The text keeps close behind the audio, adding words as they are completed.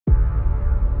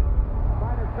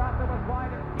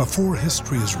Before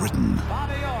history is written,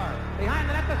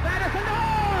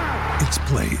 it's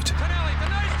played.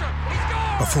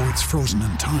 Before it's frozen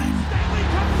in time,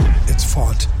 it's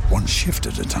fought one shift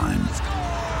at a time.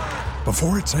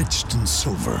 Before it's etched in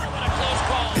silver,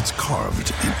 it's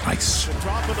carved in ice.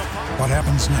 What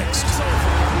happens next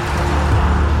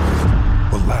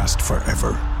will last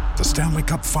forever. The Stanley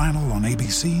Cup Final on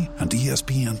ABC and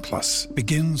ESPN Plus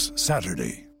begins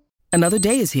Saturday. Another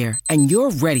day is here, and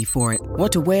you're ready for it.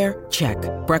 What to wear? Check.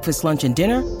 Breakfast, lunch, and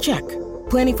dinner? Check.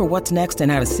 Planning for what's next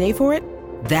and how to save for it?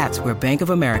 That's where Bank of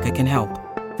America can help.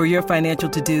 For your financial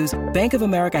to-dos, Bank of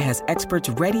America has experts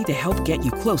ready to help get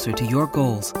you closer to your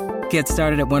goals. Get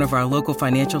started at one of our local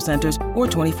financial centers or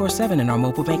 24/7 in our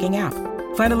mobile banking app.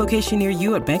 Find a location near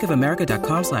you at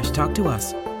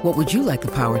bankofamerica.com/talktous. What would you like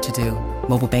the power to do?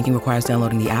 Mobile banking requires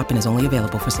downloading the app and is only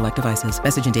available for select devices.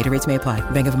 Message and data rates may apply.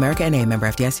 Bank of America N.A., member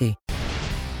FDIC.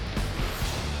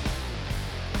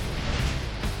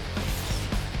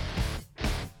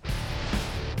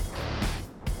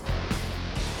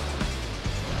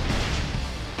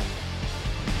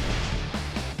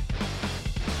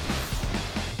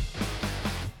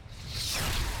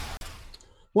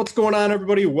 What's going on,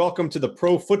 everybody? Welcome to the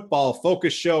Pro Football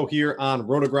Focus Show here on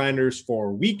Roto-Grinders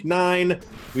for Week 9.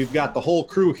 We've got the whole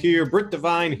crew here. Britt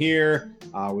Devine here.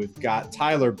 We've got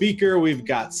Tyler Beaker. We've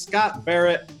got Scott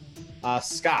Barrett.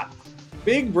 Scott,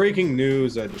 big breaking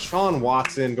news. Deshaun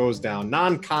Watson goes down.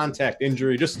 Non-contact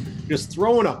injury. Just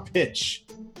throwing a pitch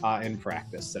in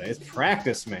practice today. It's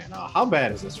practice, man. How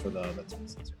bad is this for the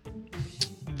Texans?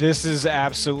 This is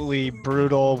absolutely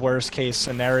brutal, worst case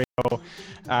scenario.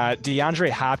 DeAndre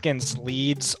Hopkins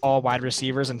leads all wide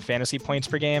receivers in fantasy points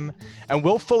per game, and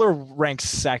Will Fuller ranks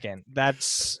second.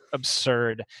 That's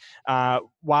absurd.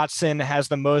 Watson has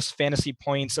the most fantasy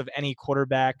points of any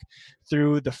quarterback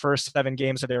through the first 7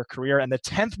 games of their career, and the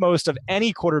 10th most of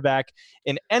any quarterback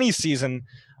in any season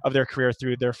of their career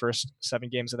through their first 7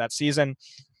 games of that season.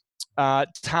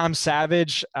 Tom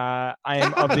Savage, I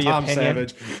am of the opinion.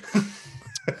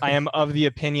 I am of the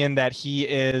opinion that he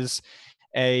is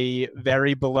a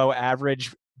very below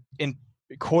average in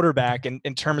quarterback in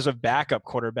terms of backup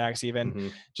quarterbacks,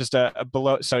 even just a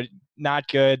below. So not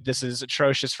good. This is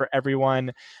atrocious for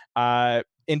everyone.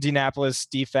 Indianapolis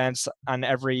defense on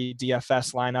every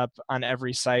DFS lineup on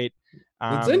every site.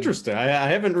 It's interesting. I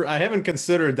haven't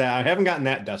considered that. I haven't gotten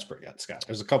that desperate yet, Scott.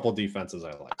 There's a couple of defenses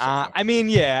I like.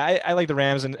 I like the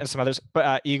Rams and some others,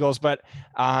 but Eagles, but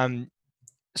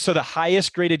so the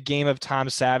highest graded game of Tom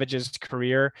Savage's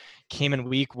career came in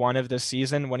week 1 of this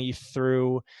season when he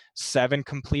threw 7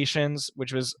 completions,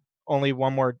 which was only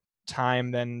one more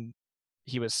time than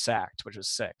he was sacked, which was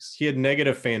 6. He had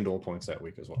negative FanDuel points that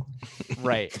week as well.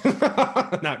 Right.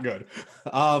 Not good.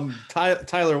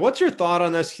 Tyler, what's your thought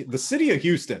on this? The city of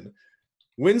Houston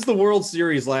wins the World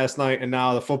Series last night, and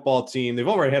now the football team, they've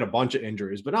already had a bunch of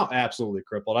injuries, but now absolutely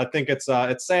crippled. I think it's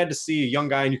sad to see a young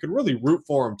guy, and you can really root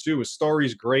for him too. His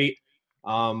story's great.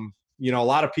 A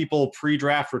lot of people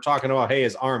pre-draft were talking about, hey,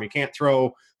 his arm, he can't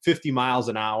throw 50 miles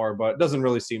an hour, but it doesn't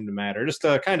really seem to matter. Just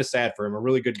kind of sad for him. A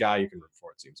really good guy you can root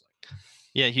for, it seems like.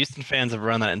 Yeah, Houston fans have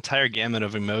run that entire gamut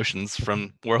of emotions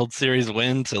from World Series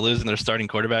win to losing their starting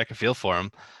quarterback. I feel for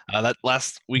them. That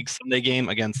last week's Sunday game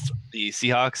against the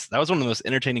Seahawks, that was one of the most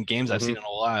entertaining games I've seen in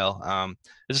a while.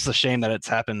 It's just a shame that it's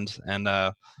happened, and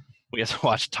we have to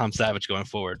watch Tom Savage going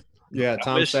forward. Yeah,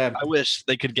 I wish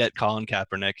they could get Colin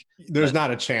Kaepernick. There's not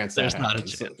a chance. There's not a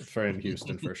chance for in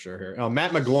Houston for sure. Here,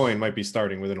 Matt McGloin might be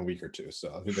starting within a week or two,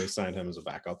 so they signed him as a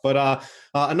backup. But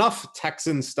enough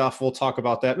Texan stuff. We'll talk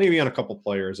about that maybe on a couple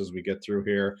players as we get through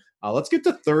here. Let's get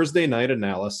to Thursday night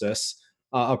analysis.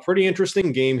 A pretty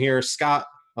interesting game here, Scott.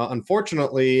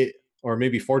 Unfortunately, or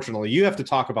maybe fortunately, you have to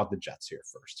talk about the Jets here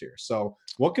first. Here, so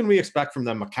what can we expect from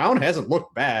them? McCown hasn't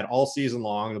looked bad all season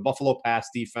long. The Buffalo pass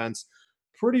defense,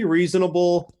 pretty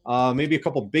reasonable. Maybe a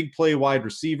couple big play wide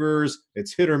receivers.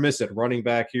 It's hit or miss at running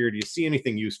back here. Do you see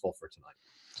anything useful for tonight?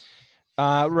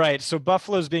 Right. So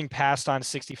Buffalo's being passed on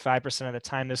 65% of the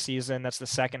time this season. That's the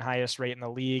second highest rate in the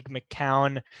league.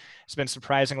 McCown has been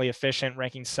surprisingly efficient,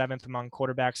 ranking 7th among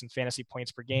quarterbacks in fantasy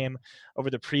points per game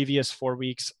over the previous 4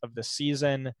 weeks of the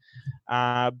season.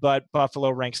 But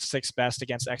Buffalo ranks 6th best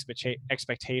against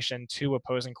expectation to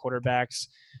opposing quarterbacks.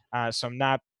 So I'm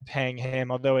not paying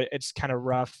him, although it's kind of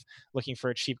rough looking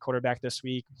for a cheap quarterback this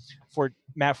week.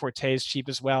 Matt Forte is cheap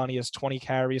as well, and he has 20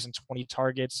 carries and 20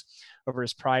 targets over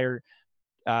his prior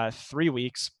 3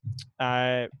 weeks.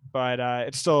 But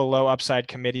it's still a low upside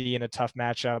committee and a tough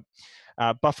matchup.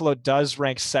 Buffalo does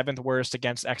rank 7th worst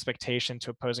against expectation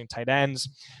to opposing tight ends.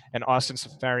 And Austin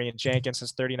Seferian-Jenkins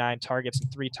has 39 targets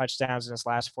and 3 touchdowns in his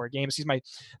last 4 games. He's my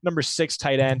number 6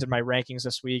 tight end in my rankings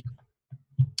this week.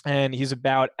 And he's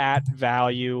about at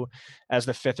value as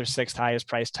the 5th or 6th highest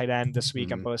priced tight end this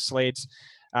week on both slates.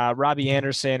 Robbie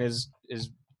Anderson is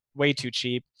way too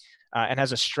cheap and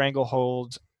has a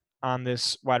stranglehold on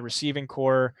this wide receiving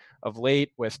core of late,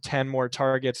 with 10 more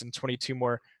targets and 22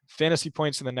 more fantasy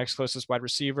points than the next closest wide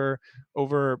receiver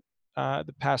over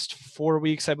the past 4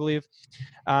 weeks, I believe.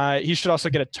 He should also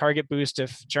get a target boost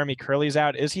if Jeremy Curley's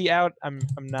out. Is he out? I'm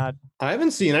not. I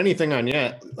haven't seen anything on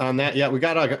that yet. We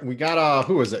got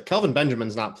who is it? Kelvin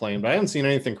Benjamin's not playing, but I haven't seen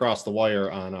anything cross the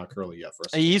wire on Curley yet. For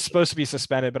us. He's supposed to be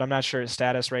suspended, but I'm not sure his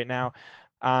status right now.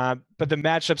 But the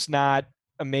matchup's not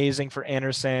amazing for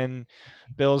Anderson.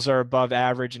 Bills are above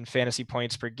average in fantasy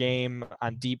points per game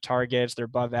on deep targets. They're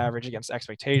above average against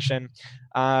expectation.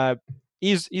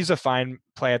 He's a fine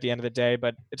play at the end of the day,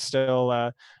 but it's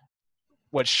still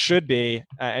what should be,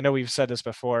 I know we've said this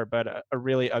before, but a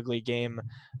really ugly game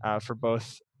for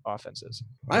both offenses.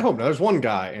 I hope not. There's one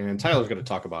guy, and Tyler's going to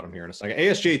talk about him here in a second.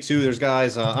 ASJ2, there's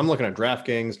guys, I'm looking at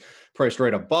DraftKings, priced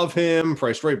right above him,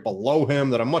 priced right below him,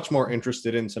 that I'm much more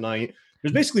interested in tonight.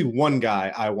 There's basically one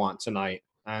guy I want tonight,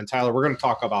 and Tyler, we're going to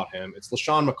talk about him. It's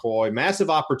LeSean McCoy,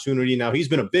 massive opportunity. Now, he's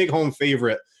been a big home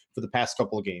favorite for the past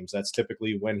couple of games. That's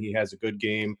typically when he has a good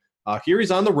game. Here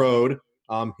he's on the road.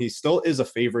 He still is a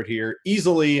favorite here.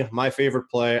 Easily my favorite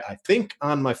play. I think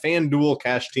on my FanDuel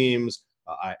cash teams,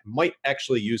 I might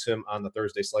actually use him on the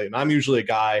Thursday slate. And I'm usually a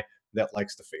guy that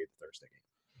likes to fade the Thursday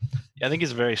game. Yeah, I think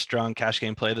he's a very strong cash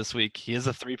game play this week. He is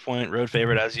a 3-point road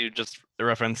favorite, as you just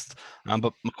referenced.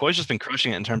 But McCoy's just been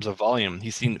crushing it in terms of volume.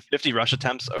 He's seen 50 rush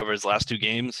attempts over his last 2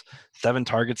 games, 7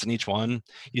 targets in each one.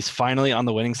 He's finally on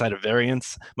the winning side of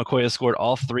variance. McCoy has scored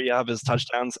all 3 of his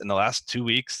touchdowns in the last 2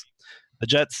 weeks. The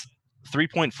Jets'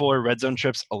 3.4 red zone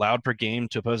trips allowed per game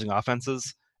to opposing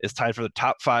offenses is tied for the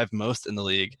top 5 most in the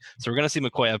league. So we're going to see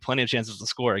McCoy have plenty of chances to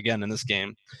score again in this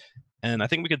game. And I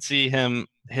think we could see him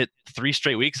hit 3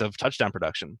 straight weeks of touchdown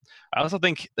production. I also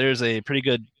think there's a pretty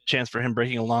good chance for him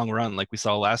breaking a long run like we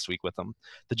saw last week with him.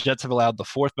 The Jets have allowed the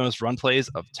 4th most run plays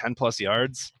of 10-plus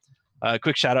yards.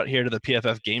 Quick shout out here to the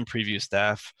PFF game preview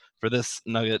staff for this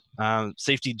nugget.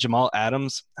 Safety Jamal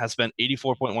Adams has spent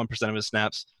 84.1% of his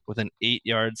snaps within 8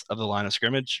 yards of the line of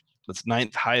scrimmage. That's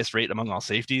 9th highest rate among all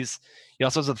safeties. He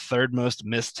also has the 3rd most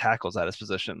missed tackles at his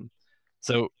position.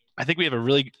 So I think we have a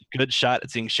really good shot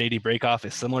at seeing Shady break off a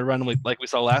similar run like we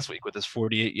saw last week with his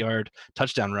 48-yard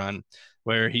touchdown run,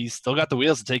 where he's still got the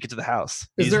wheels to take it to the house.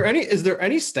 Is there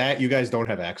any stat you guys don't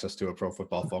have access to at Pro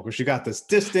Football Focus? You got this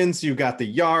distance, you got the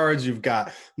yards, you've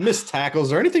got missed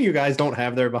tackles, or anything you guys don't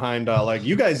have there behind? Like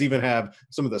you guys even have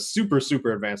some of the super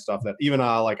advanced stuff that even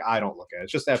like I don't look at.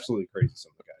 It's just absolutely crazy.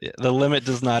 Some of the guys. Yeah, the limit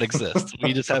does not exist.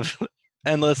 We just have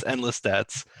endless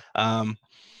stats.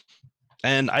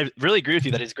 And I really agree with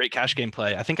you that he's a great cash game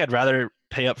play. I think I'd rather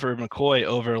pay up for McCoy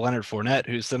over Leonard Fournette,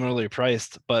 who's similarly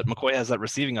priced, but McCoy has that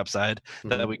receiving upside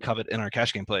that we covet in our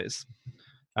cash game plays.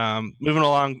 Moving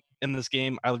along in this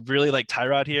game, I really like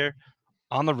Tyrod here.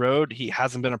 On the road, he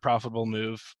hasn't been a profitable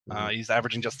move. He's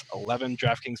averaging just 11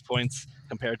 DraftKings points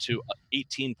compared to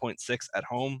 18.6 at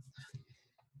home.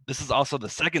 This is also the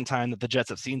second time that the Jets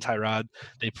have seen Tyrod.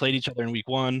 They played each other in week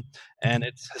 1, and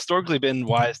it's historically been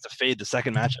wise to fade the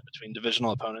second matchup between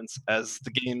divisional opponents, as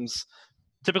the games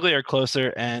typically are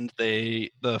closer and the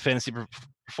fantasy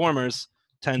performers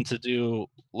tend to do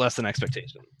less than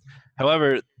expectation.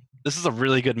 However, this is a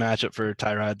really good matchup for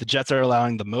Tyrod. The Jets are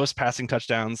allowing the most passing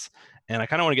touchdowns, and I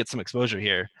kind of want to get some exposure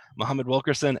here. Muhammad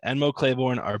Wilkerson and Mo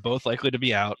Claiborne are both likely to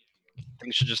be out.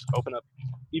 Things should just open up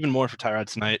even more for Tyrod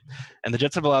tonight. And the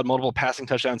Jets have allowed multiple passing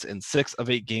touchdowns in 6 of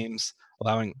 8 games,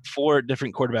 allowing 4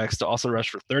 different quarterbacks to also rush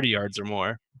for 30 yards or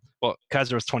more. Well,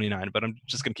 Kaiser was 29, but I'm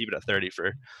just going to keep it at 30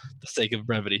 for the sake of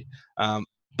brevity.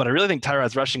 But I really think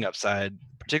Tyrod's rushing upside,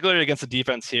 particularly against a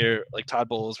defense here like Todd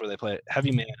Bowles, where they play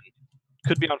heavy man,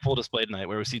 could be on full display tonight,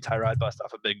 where we see Tyrod bust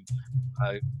off a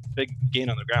big gain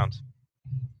on the ground.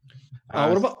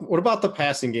 What about the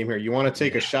passing game here? You want to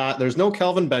take a shot? There's no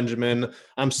Kelvin Benjamin.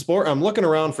 I'm looking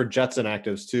around for Jets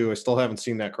inactives too. I still haven't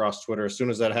seen that cross Twitter. As soon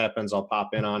as that happens, I'll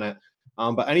pop in on it.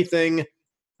 But anything,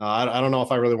 I don't know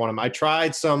if I really want him. I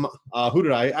tried some. Who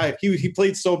did I? He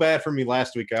played so bad for me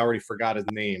last week. I already forgot his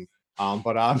name.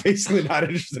 But I'm basically not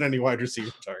interested in any wide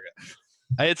receiver target.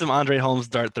 I had some Andre Holmes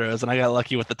dart throws, and I got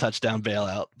lucky with the touchdown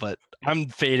bailout. But I'm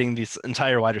fading this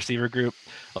entire wide receiver group.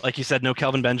 Like you said, no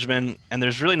Kelvin Benjamin, and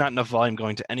there's really not enough volume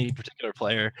going to any particular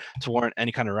player to warrant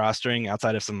any kind of rostering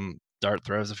outside of some dart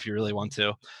throws if you really want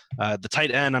to. The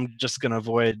tight end, I'm just going to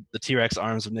avoid the T-Rex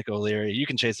arms of Nick O'Leary. You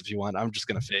can chase if you want. I'm just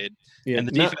going to fade. Yeah, and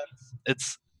the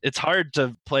defense, it's hard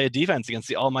to play a defense against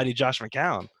the almighty Josh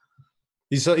McCown.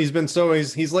 He's like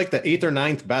the 8th or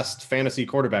 9th best fantasy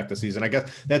quarterback this season. I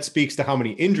guess that speaks to how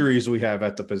many injuries we have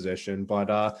at the position. But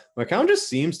McCown just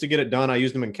seems to get it done. I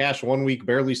used him in cash 1 week,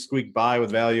 barely squeaked by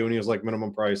with value, and he was like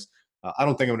minimum price. I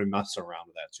don't think I'm going to be messing around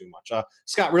with that too much.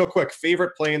 Scott, real quick,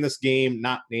 favorite play in this game,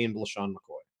 not named LeSean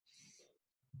McCoy.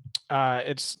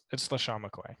 It's LeSean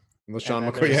McCoy.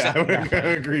 LeSean McCoy, yeah, I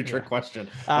would agree. Trick question.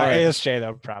 Right. ASJ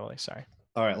though, probably. Sorry.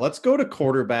 All right, let's go to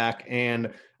quarterback.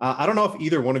 And I don't know if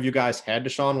either one of you guys had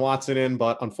Deshaun Watson in,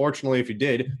 but unfortunately, if you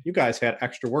did, you guys had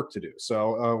extra work to do.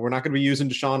 So we're not going to be using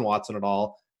Deshaun Watson at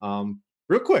all.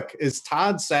 Real quick, is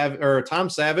Tom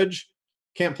Savage?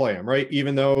 Can't play him, right?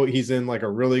 Even though he's in like a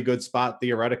really good spot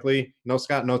theoretically. No,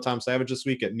 Scott, no Tom Savage this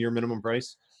week at near minimum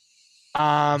price.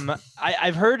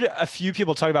 I've heard a few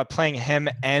people talk about playing him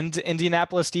and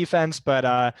Indianapolis defense,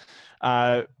 but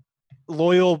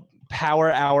loyal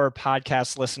Power Hour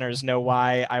podcast listeners know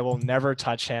why I will never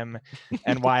touch him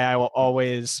and why I will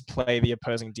always play the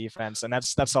opposing defense. And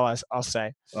that's all I'll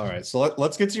say. All right. So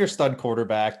let's get to your stud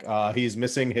quarterback. He's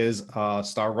missing his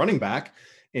star running back.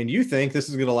 And you think this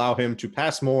is going to allow him to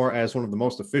pass more as one of the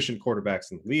most efficient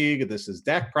quarterbacks in the league. This is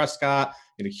Dak Prescott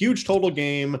in a huge total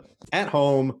game at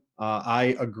home.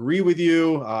 I agree with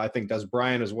you. I think Des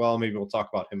Bryant as well. Maybe we'll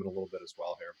talk about him in a little bit as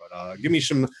well here. But give me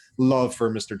some love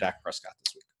for Mr. Dak Prescott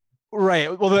this week.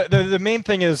 Right. Well, the main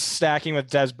thing is stacking with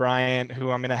Des Bryant, who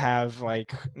I'm going to have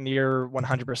like near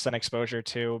 100% exposure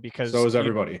to because so is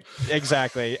everybody.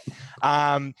 Exactly.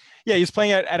 Yeah, he's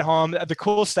playing at home. The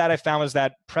cool stat I found was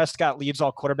that Prescott leads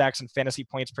all quarterbacks in fantasy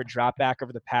points per drop back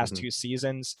over the past 2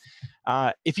 seasons.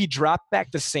 If he dropped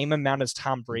back the same amount as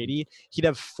Tom Brady, he'd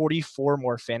have 44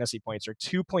 more fantasy points or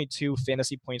 2.2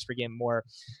 fantasy points per game more.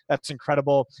 That's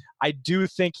incredible. I do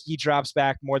think he drops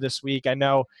back more this week. I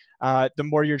know the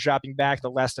more you're dropping back, the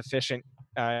less efficient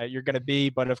you're going to be.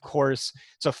 But of course,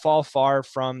 it's a fall far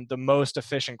from the most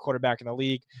efficient quarterback in the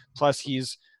league. Plus,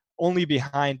 he's only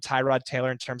behind Tyrod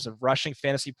Taylor in terms of rushing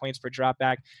fantasy points per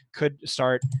dropback. Could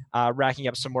start racking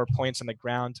up some more points on the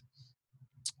ground.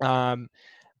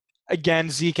 Again,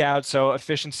 Zeke out, so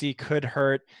efficiency could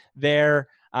hurt there.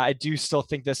 I do still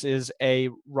think this is a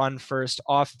run-first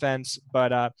offense,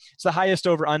 but it's the highest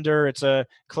over-under. It's a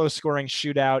close-scoring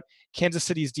shootout. Kansas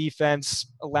City's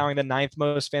defense allowing the 9th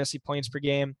most fantasy points per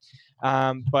game,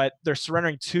 but they're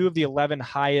surrendering 2 of the 11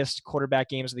 highest quarterback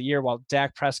games of the year, while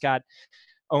Dak Prescott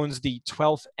owns the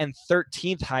 12th and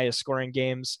 13th highest scoring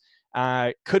games.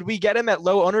 Could we get him at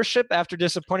low ownership after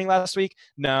disappointing last week?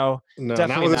 No, definitely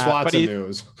not with his Watson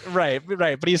news. Right.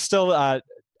 But he's still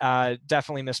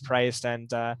definitely mispriced,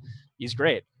 and he's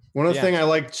great. One other thing I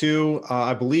like too,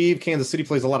 I believe Kansas City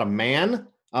plays a lot of man.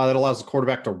 That allows the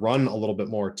quarterback to run a little bit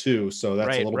more too. So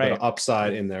that's a little bit of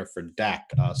upside in there for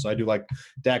Dak. So I do like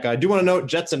Dak. I do want to note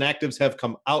Jets inactives have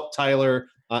come out, Tyler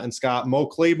and Scott. Mo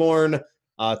Claiborne,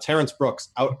 Terrence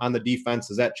Brooks out on the defense.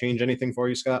 Does that change anything for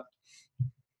you, Scott?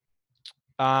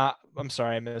 I'm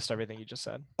sorry, I missed everything you just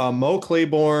said. Mo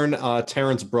Claiborne,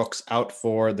 Terrence Brooks out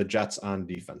for the Jets on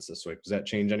defense this week. Does that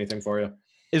change anything for you?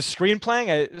 Is Screen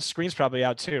playing? Screen's probably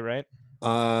out too, right?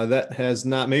 That has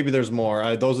not. Maybe there's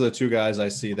more. Those are the 2 guys I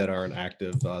see that are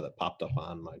inactive that popped up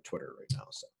on my Twitter right now.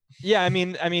 So yeah, I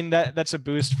mean that's a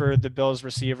boost for the Bills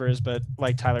receivers, but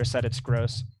like Tyler said, it's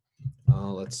gross.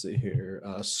 Let's see here.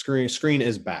 Screen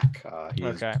is back.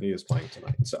 He is playing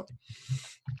tonight. So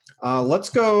let's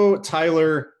go,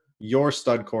 Tyler, your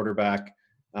stud quarterback.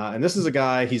 And this is a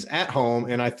guy, he's at home.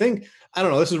 And I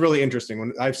don't know, this is really interesting.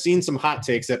 When I've seen some hot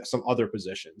takes at some other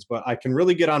positions, but I can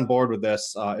really get on board with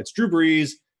this. It's Drew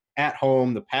Brees at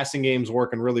home. The passing game's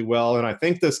working really well. And I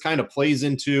think this kind of plays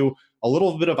into a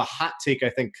little bit of a hot take I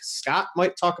think Scott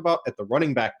might talk about at the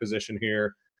running back position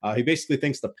here. He basically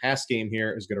thinks the pass game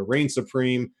here is going to reign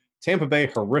supreme. Tampa Bay,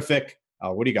 horrific.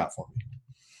 What do you got for me?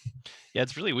 Yeah,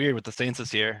 it's really weird with the Saints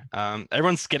this year.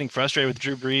 Everyone's getting frustrated with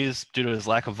Drew Brees due to his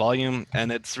lack of volume,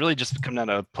 and it's really just come down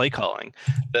to play calling.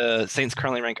 The Saints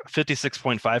currently rank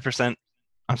 56.5%.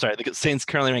 I'm sorry, the Saints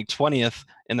currently rank 20th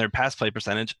in their pass play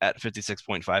percentage at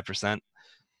 56.5%.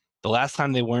 The last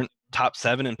time they weren't top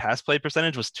 7 in pass play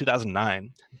percentage was 2009.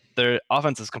 Their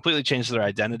offense has completely changed their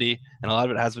identity, and a lot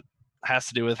of it has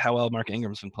to do with how well Mark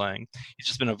Ingram's been playing. He's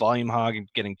just been a volume hog and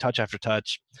getting touch after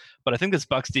touch. But I think this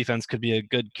Bucs defense could be a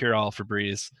good cure-all for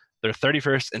Brees. They're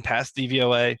 31st in pass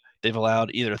DVOA. They've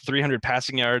allowed either 300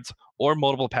 passing yards or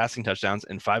multiple passing touchdowns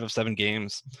in 5 of 7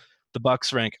 games. The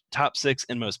Bucs rank top 6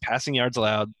 in most passing yards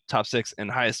allowed, top 6 in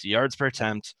highest yards per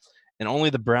attempt, and only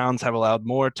the Browns have allowed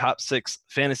more top 6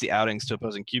 fantasy outings to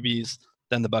opposing QBs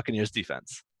than the Buccaneers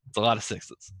defense. It's a lot of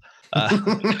sixes.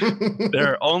 They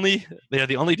are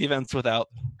the only defense without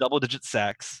double-digit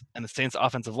sacks, and the Saints'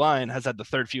 offensive line has had the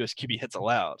 3rd fewest QB hits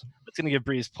allowed. That's going to give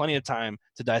Breeze plenty of time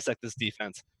to dissect this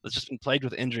defense that's just been plagued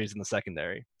with injuries in the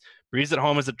secondary. Breeze at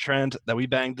home is a trend that we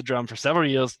banged the drum for several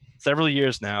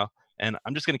years now, and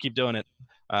I'm just going to keep doing it.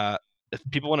 If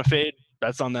people want to fade,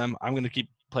 that's on them. I'm going to keep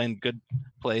playing good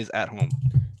plays at home.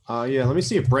 Yeah, let me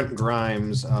see if Brent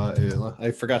Grimes,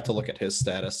 I forgot to look at his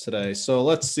status today. So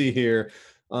let's see here.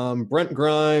 Brent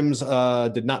Grimes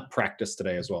did not practice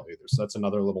today as well either. So that's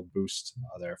another little boost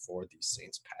there for the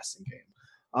Saints passing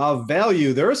game.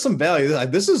 Value, there is some value.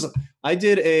 I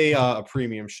did a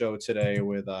premium show today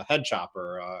with Head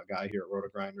Chopper, a guy here at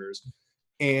Roto-Grinders.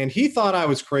 And he thought I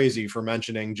was crazy for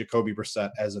mentioning Jacoby Brissett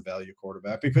as a value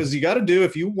quarterback, because you got to do,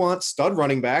 if you want stud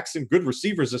running backs and good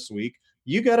receivers this week,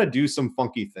 you got to do some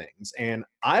funky things. And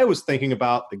I was thinking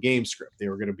about the game script. They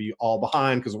were going to be all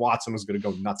behind because Watson was going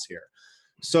to go nuts here.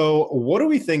 So what do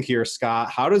we think here, Scott?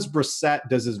 How does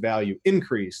his value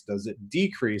increase? Does it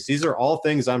decrease? These are all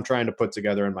things I'm trying to put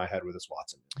together in my head with this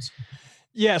Watson news.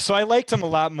 Yeah, so I liked him a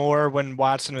lot more when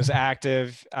Watson was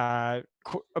active.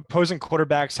 Opposing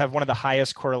quarterbacks have one of the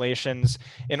highest correlations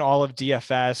in all of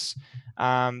DFS.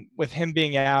 With him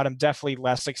being out, I'm definitely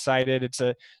less excited. It's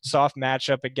a soft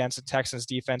matchup against the Texans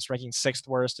defense, ranking 6th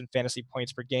worst in fantasy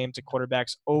points per game to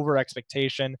quarterbacks over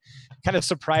expectation. Kind of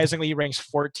surprisingly, he ranks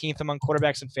 14th among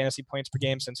quarterbacks in fantasy points per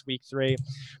game since week 3.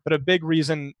 But a big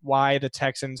reason why the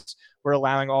Texans were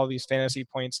allowing all these fantasy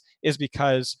points is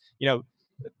because,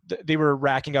 they were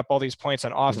racking up all these points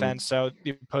on offense. So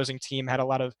the opposing team had a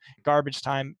lot of garbage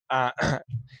time.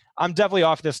 I'm definitely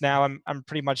off this now. I'm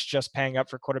pretty much just paying up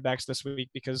for quarterbacks this week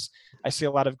because I see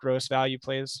a lot of gross value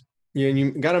plays. Yeah, and you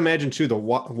got to imagine too, the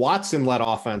Watson-led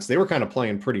offense, they were kind of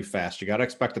playing pretty fast. You got to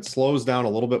expect it slows down a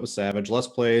little bit with Savage, less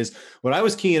plays. What I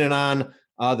was keying in on,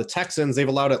 the Texans, they've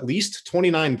allowed at least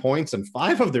 29 points in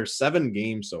 5 of their 7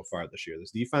 games so far this year.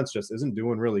 This defense just isn't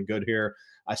doing really good here.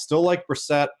 I still like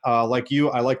Brissett. Like you,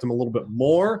 I liked him a little bit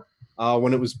more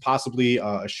when it was possibly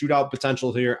a shootout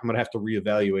potential here. I'm going to have to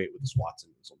reevaluate with this Watson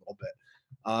news a little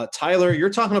bit. Tyler, you're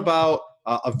talking about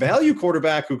a value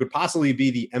quarterback who could possibly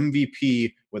be the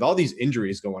MVP with all these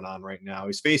injuries going on right now.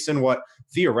 He's facing what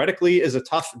theoretically is a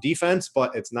tough defense,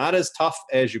 but it's not as tough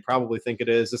as you probably think it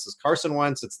is. This is Carson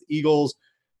Wentz. It's the Eagles.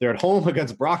 They're at home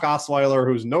against Brock Osweiler,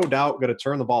 who's no doubt going to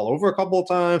turn the ball over a couple of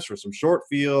times for some short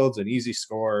fields and easy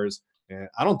scores. And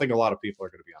I don't think a lot of people are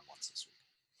going to be on Wentz this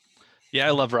week. Yeah, I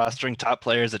love rostering top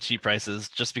players at cheap prices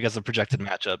just because of projected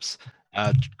matchups.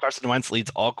 Carson Wentz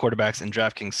leads all quarterbacks in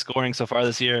DraftKings scoring so far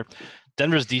this year.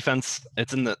 Denver's defense,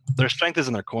 their strength is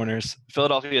in their corners.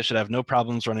 Philadelphia should have no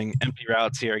problems running empty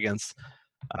routes here against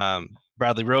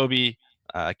Bradley Roby,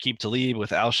 Aqib Talib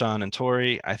with Alshon and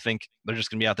Torrey. I think they're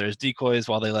just going to be out there as decoys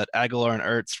while they let Aguilar and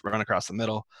Ertz run across the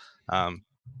middle.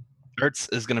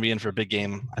 Ertz is going to be in for a big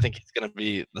game. I think he's going to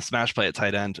be the smash play at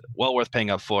tight end, well worth paying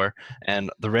up for. And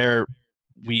the rare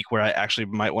week where I actually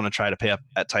might want to try to pay up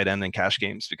at tight end in cash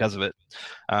games because of it.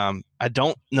 I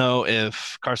don't know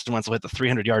if Carson Wentz will hit the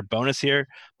 300-yard bonus here,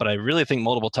 but I really think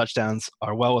multiple touchdowns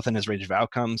are well within his range of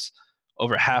outcomes.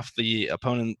 Over half of the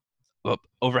opposing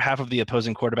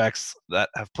quarterbacks that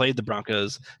have played the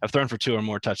Broncos have thrown for 2 or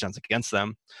more touchdowns against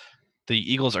them. The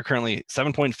Eagles are currently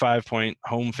 7.5-point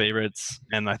home favorites,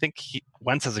 and I think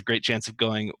Wentz has a great chance of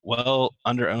going well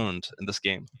under-owned in this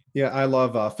game. Yeah, I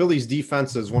love Philly's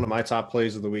defense is one of my top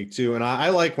plays of the week too. And I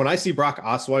like when I see Brock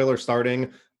Osweiler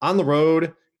starting on the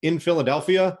road in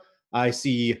Philadelphia, I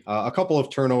see a couple of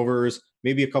turnovers,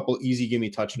 maybe a couple easy gimme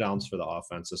touchdowns for the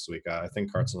offense this week. I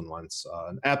think Carson Wentz,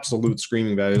 an absolute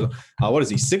screaming value. What is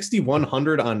he,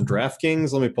 6,100 on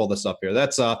DraftKings? Let me pull this up here.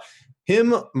 That's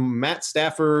him, Matt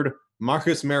Stafford,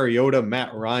 Marcus Mariota,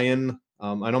 Matt Ryan.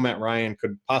 I know Matt Ryan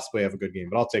could possibly have a good game,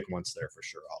 but I'll take Wentz there for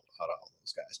sure out of all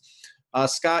those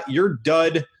guys. Scott, you're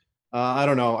dud. I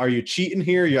don't know. Are you cheating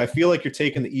here? I feel like you're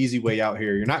taking the easy way out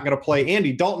here. You're not going to play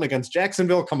Andy Dalton against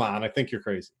Jacksonville. Come on. I think you're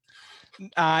crazy.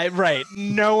 Right.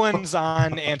 No one's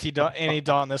on Andy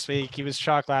Dalton this week. He was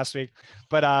chalk last week.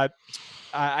 But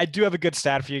I do have a good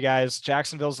stat for you guys.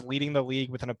 Jacksonville's leading the league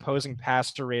with an opposing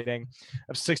passer rating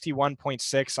of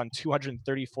 61.6 on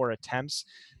 234 attempts.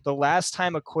 The last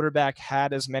time a quarterback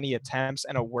had as many attempts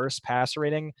and a worse passer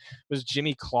rating was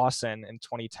Jimmy Clausen in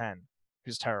 2010,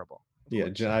 who's terrible.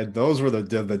 Yeah, those were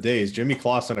the days. Jimmy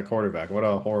Clausen, a quarterback. What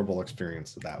a horrible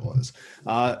experience that was.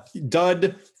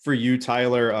 Dud for you,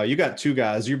 Tyler. You got 2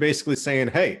 guys. You're basically saying,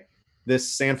 hey, this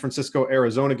San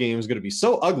Francisco-Arizona game is going to be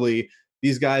so ugly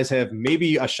These guys have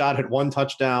maybe a shot at one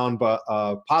touchdown, but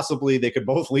possibly they could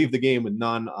both leave the game with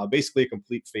none. Basically a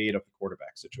complete fade of the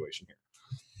quarterback situation here.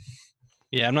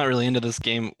 Yeah, I'm not really into this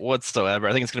game whatsoever.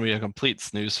 I think it's going to be a complete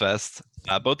snooze fest.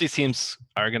 Both these teams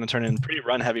are going to turn in pretty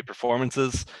run-heavy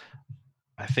performances.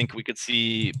 I think we could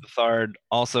see Bethard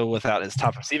also without his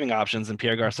top receiving options in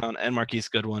Pierre Garçon and Marquise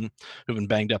Goodwin, who've been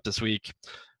banged up this week.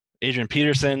 Adrian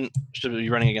Peterson should be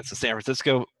running against the San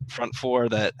Francisco front four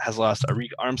that has lost Arik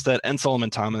Armstead and Solomon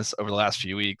Thomas over the last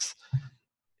few weeks.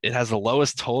 It has the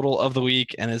lowest total of the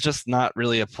week, and it's just not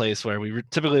really a place where we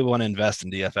typically want to invest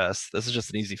in DFS. This is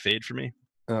just an easy fade for me.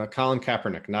 Colin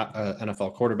Kaepernick, not an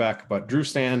NFL quarterback, but Drew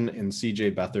Stanton and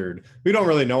CJ Beathard. We don't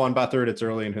really know on Beathard. It's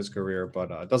early in his career,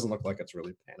 but it doesn't look like it's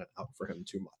really panning out for him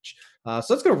too much.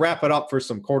 So let's go wrap it up for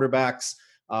some quarterbacks.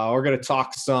 We're going to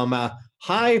talk some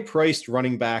high-priced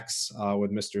running backs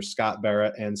with Mr. Scott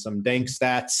Barrett and some dank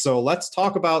stats. So let's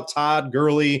talk about Todd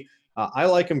Gurley. I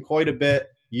like him quite a bit.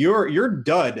 Your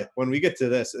dud when we get to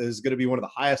this is going to be one of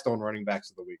the highest owned running backs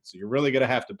of the week. So you're really going to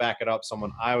have to back it up.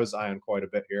 Someone I was eyeing quite a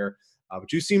bit here.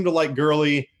 But you seem to like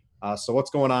Gurley. So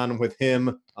what's going on with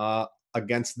him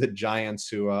against the Giants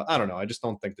who, I don't know. I just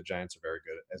don't think the Giants are very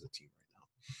good as a team right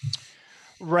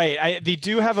now. Right. They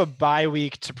do have a bye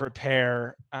week to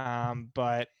prepare.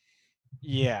 But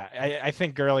yeah, I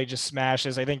think Gurley just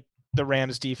smashes. I think the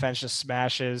Rams defense just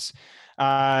smashes.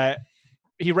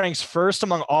 He ranks first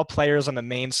among all players on the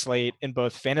main slate in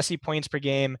both fantasy points per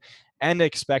game and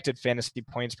expected fantasy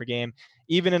points per game.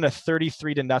 Even in a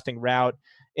 33-0 rout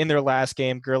in their last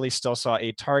game, Gurley still saw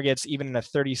 8 targets. Even in a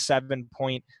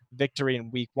 37-point victory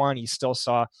in week 1, he still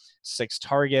saw 6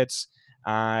 targets.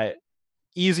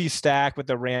 Easy stack with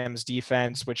the Rams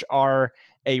defense, which are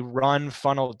a run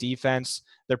funnel defense.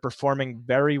 They're performing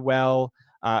very well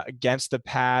against the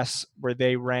pass, where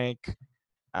they rank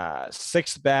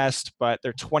 6th best, but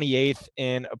they're 28th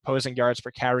in opposing yards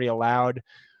per carry allowed.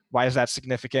 Why is that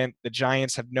significant? The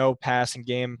Giants have no passing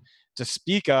game to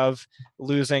speak of,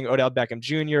 losing Odell Beckham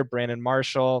Jr., Brandon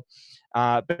Marshall.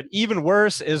 But even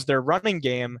worse is their running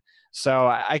game. So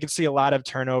I could see a lot of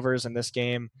turnovers in this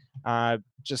game. Todd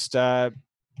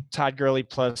Gurley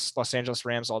plus Los Angeles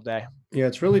Rams all day. Yeah,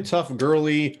 it's really tough.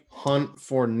 Gurley, Hunt,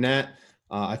 Fournette.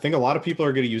 I think a lot of people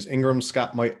are going to use Ingram.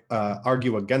 Scott might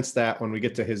argue against that when we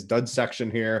get to his dud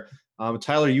section here.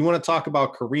 Tyler, you want to talk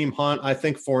about Kareem Hunt? I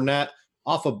think Fournette,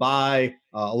 off a bye,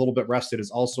 a little bit rested, is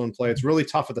also in play. It's really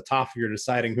tough at the top if you're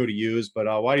deciding who to use, but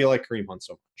why do you like Kareem Hunt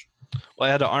so much? Well,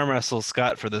 I had to arm wrestle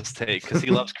Scott for this take because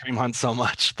he loves Kareem Hunt so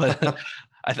much. But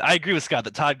I agree with Scott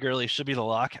that Todd Gurley should be the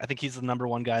lock. I think he's the number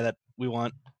one guy that we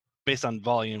want based on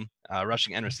volume,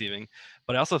 rushing and receiving.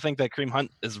 But I also think that Kareem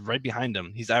Hunt is right behind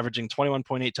him. He's averaging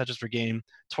 21.8 touches per game,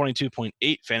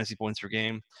 22.8 fantasy points per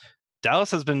game.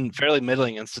 Dallas has been fairly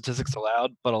middling in statistics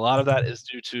allowed, but a lot of that is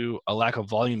due to a lack of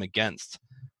volume against.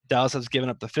 Dallas has given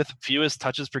up the 5th fewest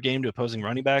touches per game to opposing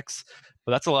running backs,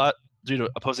 but that's a lot due to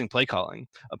opposing play calling.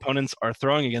 Opponents are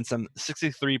throwing against them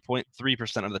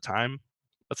 63.3% of the time.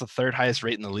 That's the 3rd highest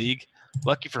rate in the league.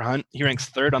 Lucky for Hunt, he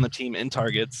ranks 3rd on the team in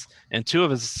targets, and 2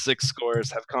 of his 6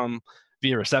 scores have come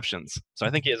via receptions. So I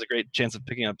think he has a great chance of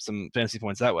picking up some fantasy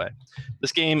points that way.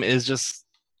 This game is just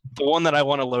the one that I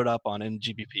want to load up on in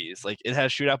GPPs. Like, it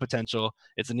has shootout potential.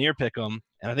 It's a near pick'em,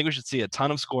 and I think we should see a ton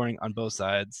of scoring on both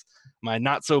sides. My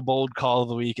not so bold call of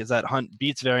the week is that Hunt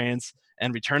beats variance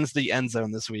and returns to the end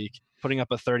zone this week, putting up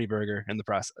a 30-burger in the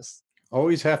process.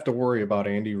 Always have to worry about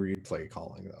Andy Reid play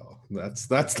calling, though.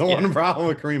 That's the one problem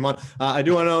with Kareem Hunt. I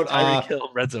do want to note Tyreek Hill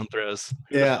red zone throws.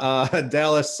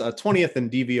 Dallas 20th in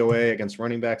DVOA against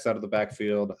running backs out of the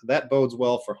backfield. That bodes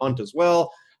well for Hunt as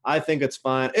well. I think it's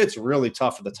fine. It's really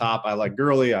tough at the top. I like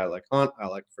Gurley. I like Hunt. I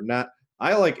like Fournette.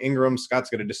 I like Ingram. Scott's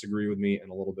going to disagree with me in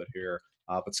a little bit here.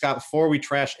 But Scott, before we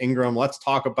trash Ingram, let's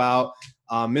talk about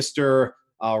Mr.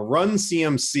 Run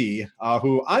CMC,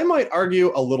 who I might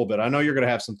argue a little bit. I know you're going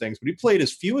to have some things, but he played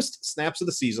his fewest snaps of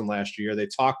the season last year. They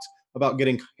talked about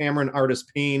getting Cameron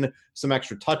Artis-Payne some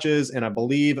extra touches, and I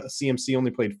believe CMC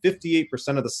only played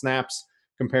 58% of the snaps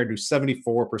compared to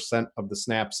 74% of the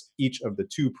snaps each of the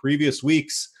 2 previous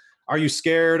weeks. Are you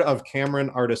scared of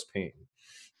Cameron Artis-Payne?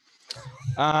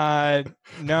 No,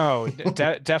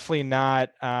 definitely not.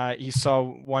 He saw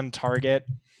 1 target.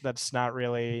 That's not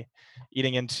really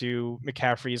eating into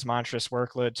McCaffrey's monstrous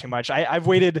workload too much. I've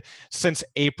waited since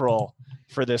April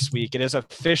for this week. It is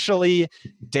officially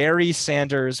Derry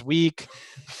Sanders week.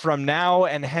 From now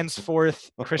and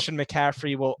henceforth, Christian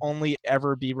McCaffrey will only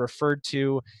ever be referred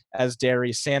to as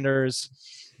Derry Sanders.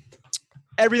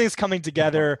 Everything's coming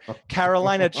together.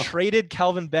 Carolina traded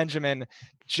Kelvin Benjamin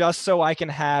just so I can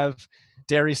have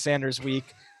Derry Sanders week.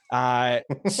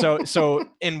 So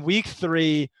in week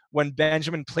 3, when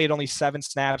Benjamin played only 7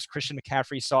 snaps, Christian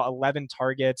McCaffrey saw 11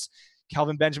 targets.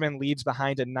 Kelvin Benjamin leads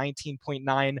behind a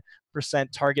 19.9%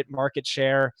 target market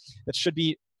share. That should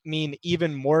mean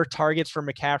even more targets for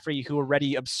McCaffrey, who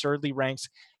already absurdly ranks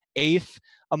 8th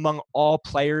among all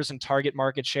players in target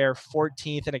market share,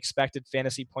 14th in expected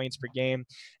fantasy points per game.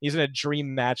 He's in a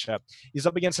dream matchup. He's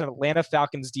up against an Atlanta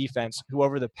Falcons defense who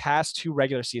over the past 2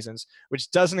 regular seasons,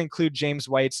 which doesn't include James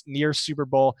White's near Super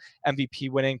Bowl MVP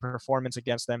winning performance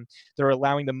against them, they're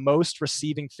allowing the most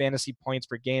receiving fantasy points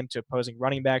per game to opposing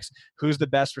running backs. Who's the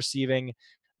best receiving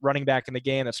running back in the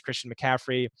game? That's Christian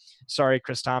McCaffrey. Sorry,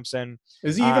 Chris Thompson.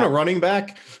 Is he even a running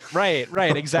back? Right,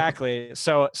 exactly.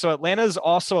 So Atlanta is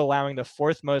also allowing the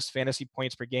 4th most fantasy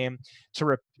points per game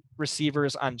to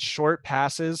receivers on short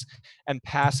passes and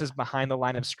passes behind the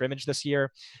line of scrimmage this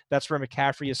year. That's where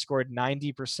McCaffrey has scored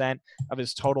 90% of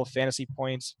his total fantasy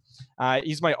points.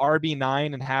 He's my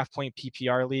RB9 in half-point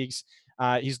PPR leagues.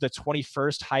 He's the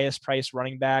 21st highest priced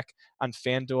running back on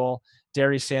FanDuel.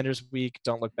 Darius Sanders week,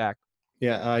 don't look back.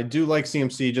 Yeah, I do like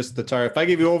CMC, just the target. If I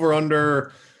give you over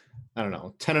under, I don't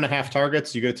know, 10.5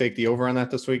 targets, you going to take the over on that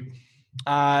this week?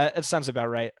 It sounds about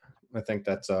right. I think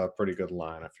that's a pretty good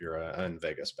line if you're in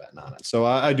Vegas betting on it. So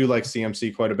I do like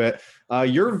CMC quite a bit.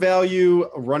 Your value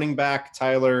running back,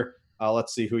 Tyler,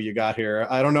 let's see who you got here.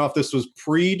 I don't know if this was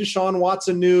pre-Deshaun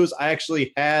Watson news. I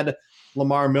actually had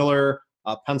Lamar Miller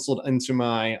penciled into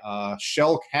my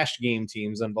shell cash game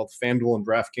teams on both FanDuel and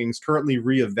DraftKings, currently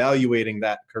reevaluating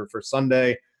that curve for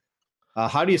Sunday.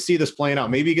 How do you see this playing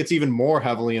out? Maybe he gets even more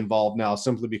heavily involved now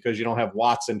simply because you don't have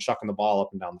Watson chucking the ball up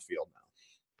and down the field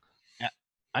now. Yeah,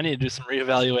 I need to do some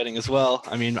reevaluating as well.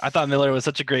 I mean, I thought Miller was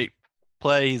such a great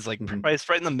play. He's like priced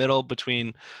right in the middle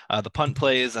between the punt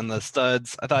plays and the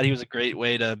studs. I thought he was a great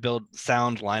way to build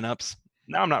sound lineups.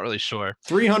 Now I'm not really sure.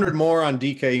 300 more on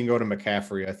DK. You can go to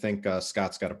McCaffrey. I think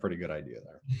Scott's got a pretty good idea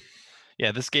there.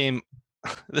 Yeah, this game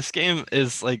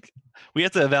is like, we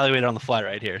have to evaluate it on the fly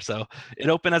right here. So it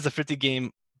opened as a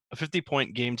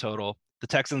 50-point game total. The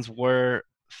Texans were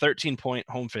 13-point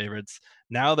home favorites.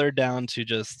 Now they're down to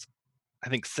just, I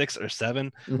think, 6 or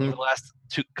 7. Over the last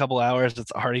couple hours,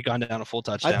 it's already gone down a full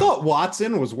touchdown. I thought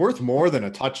Watson was worth more than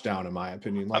a touchdown, in my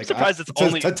opinion. Like, I'm surprised it's to,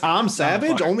 only to Tom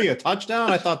Savage, only a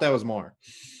touchdown. I thought that was more.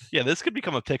 Yeah, this could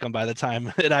become a pick 'em by the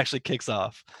time it actually kicks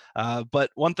off.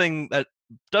 But one thing that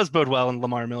does bode well in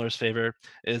Lamar Miller's favor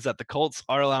is that the Colts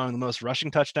are allowing the most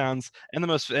rushing touchdowns and the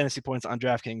most fantasy points on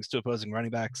DraftKings to opposing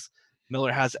running backs.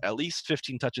 Miller has at least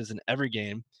 15 touches in every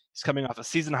game. He's coming off a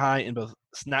season high in both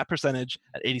snap percentage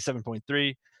at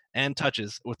 87.3 and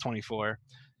touches with 24.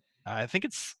 I think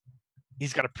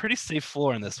he's got a pretty safe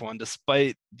floor in this one,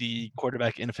 despite the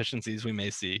quarterback inefficiencies we may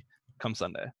see come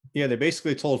Sunday. Yeah, they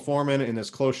basically told Foreman in this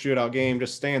close shootout game,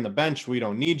 just stay on the bench. We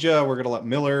don't need you. We're going to let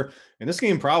Miller. And this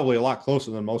game probably a lot closer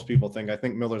than most people think. I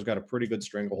think Miller's got a pretty good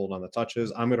stranglehold on the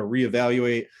touches. I'm going to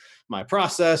reevaluate my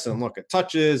process and look at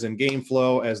touches and game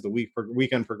flow as the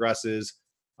weekend progresses.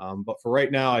 But for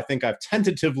right now, I think I've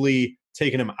tentatively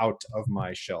taken him out of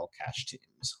my shell cash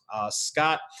teams.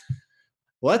 Scott,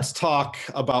 let's talk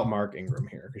about Mark Ingram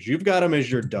here, because you've got him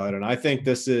as your dud, and I think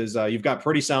this is you've got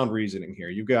pretty sound reasoning here.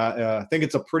 You've got I think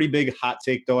it's a pretty big hot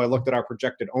take, though. I looked at our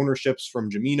projected ownerships from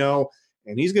Jamino,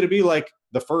 and he's going to be like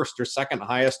the first or second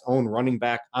highest owned running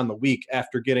back on the week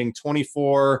after getting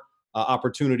 24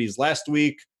 opportunities last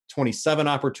week, 27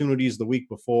 opportunities the week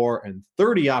before, and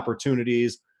 30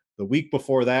 opportunities the week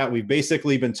before that. We've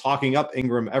basically been talking up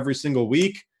Ingram every single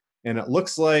week, and it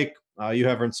looks like you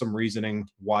have some reasoning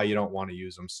why you don't want to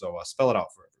use them. So spell it out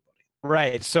for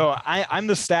everybody. Right. So I'm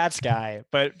the stats guy,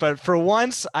 but for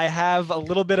once I have a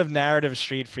little bit of narrative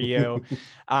street for you.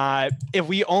 If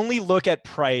we only look at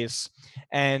price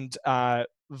and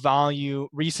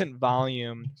recent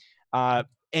volume,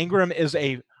 Ingram is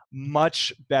a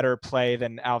much better play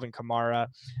than Alvin Kamara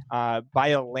by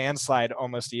a landslide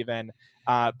almost even.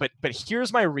 But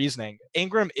here's my reasoning.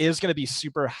 Ingram is going to be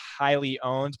super highly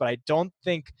owned, but I don't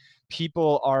think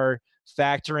people are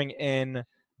factoring in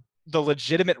the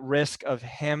legitimate risk of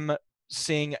him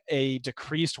seeing a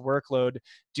decreased workload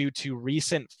due to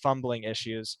recent fumbling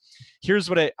issues. Here's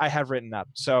what I have written up.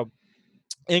 So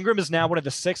Ingram is now one of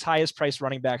the 6 highest priced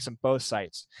running backs on both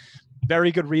sites.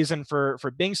 Very good reason for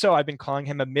being so. I've been calling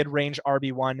him a mid-range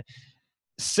RB1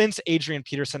 since Adrian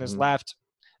Peterson has left.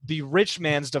 The rich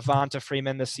man's Devonta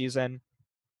Freeman this season.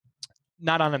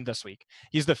 Not on him this week.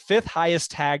 He's the 5th highest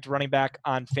tagged running back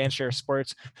on Fanshare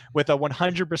Sports with a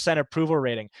 100% approval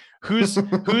rating. Who's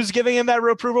giving him that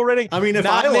approval rating? I mean, if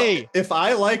Not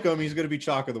I like him, he's going to be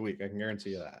chalk of the week. I can guarantee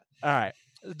you that. All right.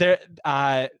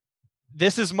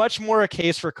 this is much more a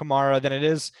case for Kamara than it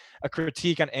is a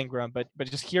critique on Ingram, but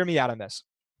just hear me out on this.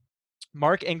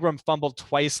 Mark Ingram fumbled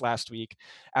twice last week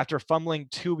after fumbling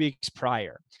 2 weeks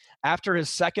prior. After his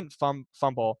second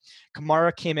fumble,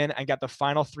 Kamara came in and got the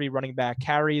final 3 running back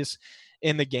carries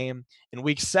in the game. In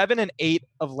week 7 and 8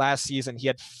 of last season, he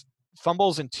had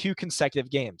fumbles in 2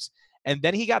 consecutive games. And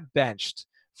then he got benched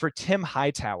for Tim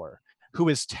Hightower, who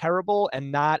is terrible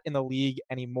and not in the league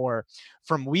anymore.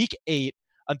 From week 8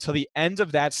 until the end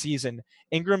of that season,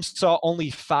 Ingram saw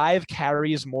only 5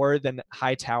 carries more than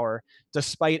Hightower,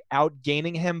 despite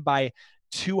outgaining him by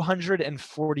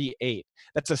 248.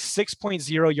 That's a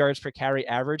 6.0 yards per carry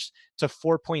average to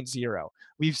 4.0.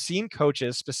 We've seen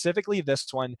coaches, specifically this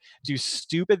one, do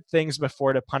stupid things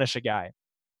before to punish a guy.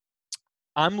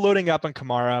 I'm loading up on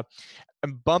Kamara.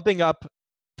 I'm bumping up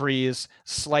Breeze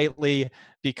slightly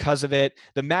because of it.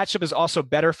 The matchup is also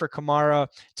better for Kamara.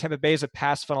 Tampa Bay is a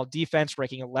pass funnel defense,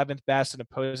 ranking 11th best in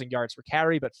opposing yards per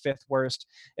carry, but 5th worst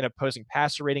in opposing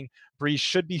passer rating. Breeze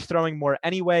should be throwing more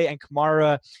anyway, and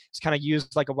Kamara is kind of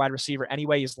used like a wide receiver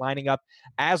anyway. He's lining up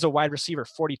as a wide receiver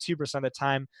 42% of the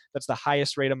time. That's the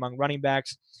highest rate among running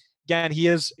backs. Again, he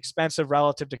is expensive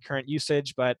relative to current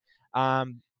usage, but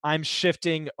I'm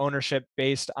shifting ownership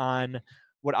based on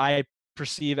what I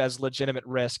perceive as legitimate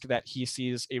risk that he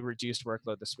sees a reduced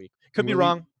workload this week. Could be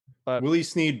wrong, but Willie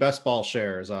Snead best ball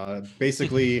shares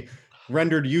basically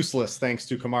rendered useless thanks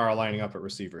to Kamara lining up at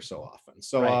receiver so often.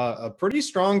 So Right. A pretty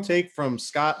strong take from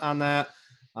Scott on that.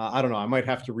 I don't know. I might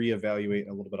have to reevaluate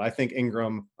a little bit. I think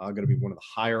Ingram going to be one of the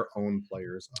higher owned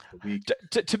players of the week.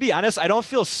 To be honest, I don't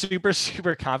feel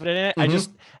super confident in it. I just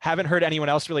haven't heard anyone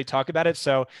else really talk about it.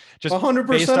 So just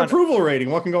 100% approval rating.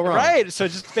 What can go wrong? Right. So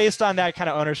just based on that kind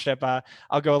of ownership,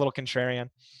 I'll go a little contrarian.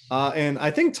 And I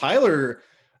think Tyler,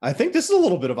 I think this is a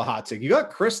little bit of a hot take. You got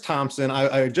Chris Thompson.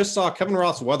 I just saw Kevin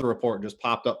Roth's weather report just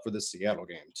popped up for the Seattle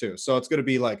game too. So it's going to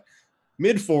be like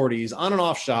mid 40s, on and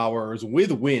off showers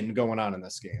with wind going on in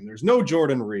this game. There's no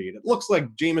Jordan Reed. It looks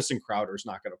like Jamison Crowder's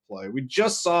not going to play. We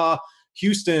just saw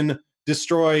Houston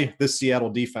destroy the Seattle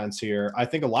defense here. I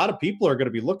think a lot of people are going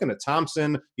to be looking at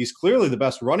Thompson. He's clearly the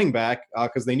best running back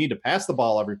because they need to pass the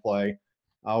ball every play.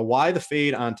 Why the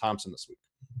fade on Thompson this week?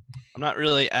 I'm not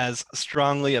really as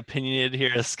strongly opinionated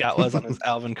here as Scott was on his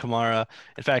Alvin Kamara.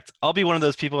 In fact, I'll be one of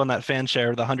those people in that fan share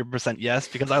with 100% yes,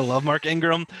 because I love Mark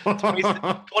Ingram.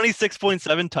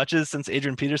 26.7 touches since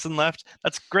Adrian Peterson left.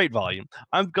 That's great volume.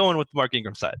 I'm going with Mark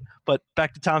Ingram's side. But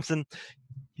back to Thompson.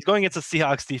 He's going against a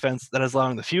Seahawks defense that is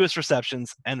allowing the fewest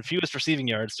receptions and fewest receiving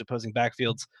yards to opposing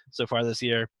backfields so far this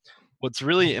year. What's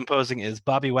really imposing is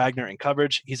Bobby Wagner in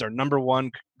coverage. He's our number 1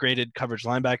 graded coverage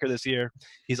linebacker this year.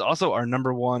 He's also our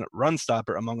number 1 run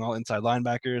stopper among all inside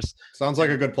linebackers. Sounds like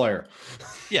a good player.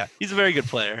 Yeah, he's a very good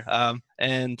player.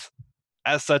 And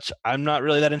as such, I'm not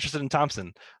really that interested in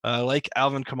Thompson. Like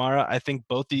Alvin Kamara, I think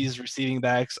both these receiving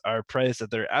backs are priced at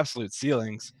their absolute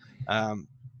ceilings.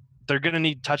 They're going to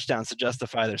need touchdowns to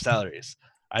justify their salaries.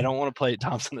 I don't want to play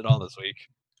Thompson at all this week.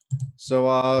 So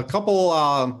a couple,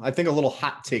 I think a little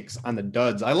hot takes on the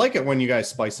duds. I like it when you guys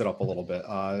spice it up a little bit.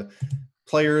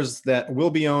 Players that will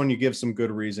be owned, you give some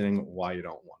good reasoning why you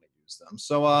don't want to use them.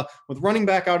 So with running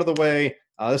back out of the way,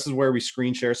 this is where we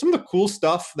screen share some of the cool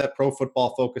stuff that Pro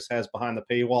Football Focus has behind the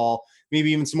paywall.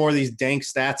 Maybe even some more of these dank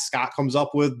stats Scott comes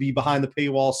up with be behind the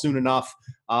paywall soon enough.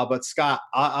 But Scott,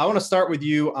 I want to start with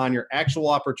you on your actual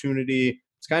opportunity.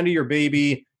 It's kind of your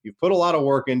baby. You've put a lot of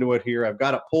work into it here. I've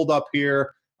got it pulled up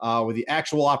here. With the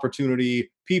actual opportunity,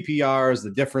 PPRs,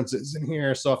 the differences in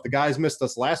here. So if the guys missed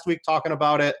us last week talking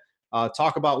about it,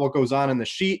 talk about what goes on in the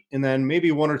sheet, and then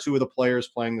maybe 1 or 2 of the players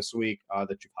playing this week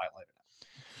that you've highlighted.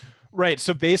 Right.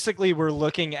 So basically, we're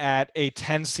looking at a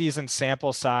 10-season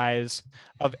sample size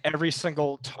of every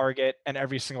single target and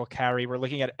every single carry. We're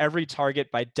looking at every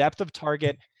target by depth of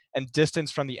target and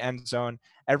distance from the end zone,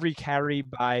 every carry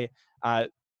by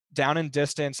down in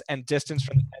distance and distance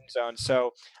from the end zone.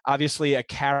 So obviously a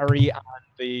carry on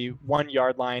the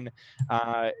 1-yard line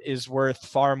is worth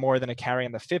far more than a carry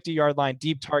on the 50-yard line.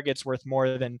 Deep targets worth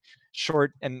more than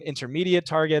short and intermediate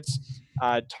targets.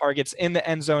 Targets in the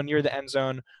end zone, near the end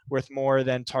zone, worth more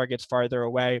than targets farther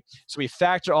away. So we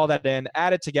factor all that in,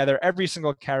 add it together, every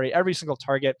single carry, every single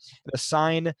target, and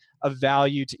assign a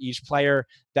value to each player.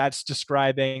 That's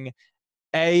describing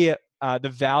the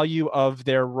value of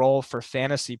their role for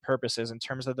fantasy purposes in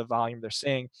terms of the volume they're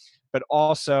seeing, but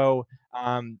also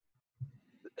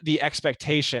the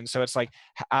expectation. So it's like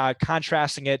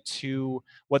contrasting it to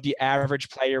what the average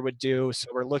player would do. So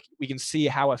we can see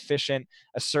how efficient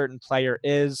a certain player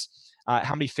is,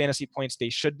 how many fantasy points they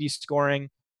should be scoring.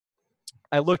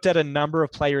 I looked at a number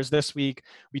of players this week.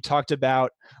 We talked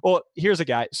about, well, here's a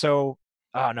guy. So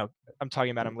Oh no, I'm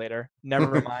talking about him later.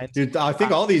 Never mind. Dude, I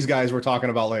think all these guys we're talking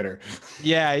about later.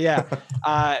 Yeah.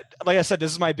 Like I said,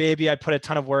 this is my baby. I put a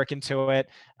ton of work into it.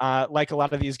 Like a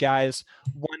lot of these guys,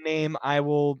 one name I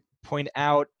will point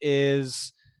out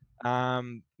is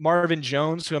Marvin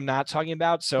Jones, who I'm not talking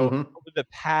about. So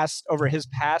over his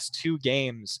past 2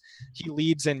 games, he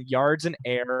leads in yards in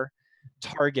air,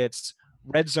 targets,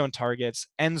 red zone targets,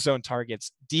 end zone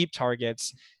targets, deep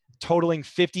targets, totaling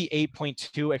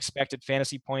 58.2 expected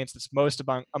fantasy points. That's most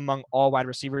among all wide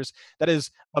receivers. That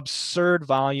is absurd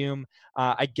volume.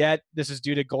 I get this is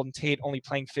due to Golden Tate only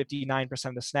playing 59%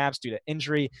 of the snaps due to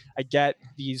injury. I get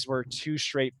these were 2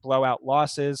 straight blowout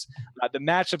losses. The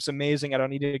matchup's amazing. I don't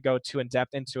need to go too in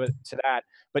depth into that.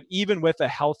 But even with a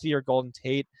healthier Golden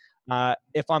Tate,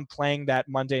 if I'm playing that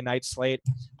Monday night slate,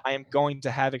 I am going to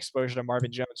have exposure to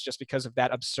Marvin Jones just because of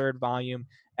that absurd volume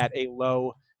at a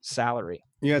low salary.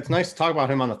 Yeah, it's nice to talk about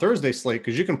him on the Thursday slate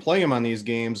because you can play him on these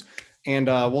games. And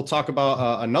we'll talk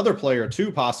about another player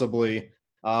too, possibly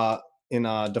in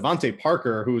Devontae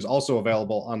Parker, who's also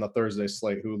available on the Thursday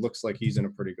slate, who looks like he's in a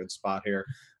pretty good spot here.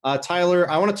 Tyler,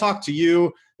 I want to talk to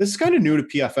you. This is kind of new to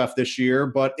PFF this year,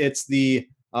 but it's the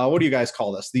what do you guys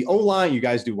call this? The O-line. You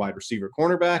guys do wide receiver,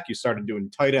 cornerback. You started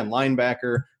doing tight end,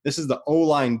 linebacker. This is the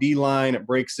O-line, D-line. It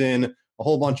breaks in a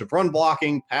whole bunch of run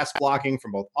blocking, pass blocking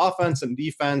from both offense and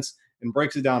defense, and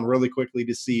breaks it down really quickly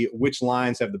to see which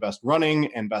lines have the best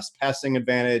running and best passing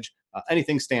advantage.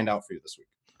 Anything stand out for you this week?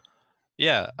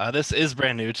 Yeah, this is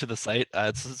brand new to the site.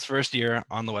 It's its first year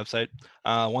on the website.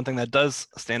 One thing that does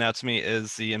stand out to me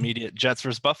is the immediate Jets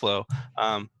versus Buffalo.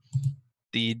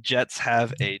 The Jets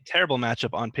have a terrible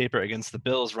matchup on paper against the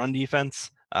Bills' run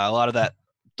defense. A lot of that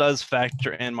does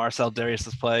factor in Marcel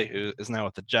Darius' play, who is now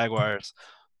with the Jaguars.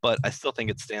 But I still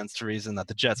think it stands to reason that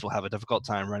the Jets will have a difficult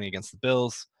time running against the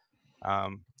Bills.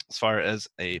 As far as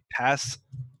a pass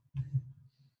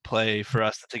play for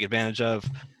us to take advantage of,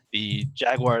 the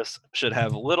Jaguars should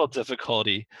have little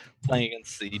difficulty playing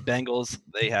against the Bengals.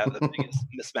 They have the biggest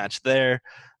mismatch there.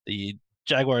 The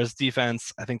Jaguars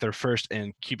defense, I think they're first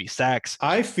in QB sacks.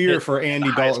 I fear for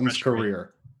Andy Dalton's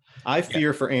career. I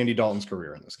fear for Andy Dalton's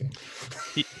career in this game.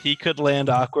 He could land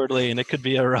awkwardly, and it could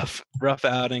be a rough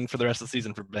outing for the rest of the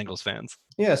season for Bengals fans.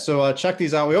 Yeah, so check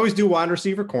these out. We always do wide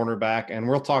receiver, cornerback, and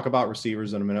we'll talk about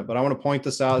receivers in a minute. But I want to point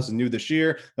this out. This is new this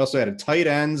year. We also added tight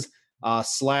ends /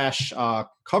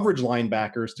 coverage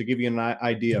linebackers to give you an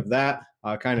idea of that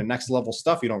kind of next level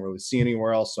stuff you don't really see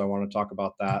anywhere else. So I want to talk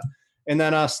about that. And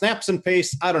then snaps and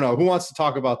pace. I don't know who wants to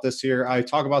talk about this here. I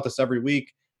talk about this every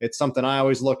week. It's something I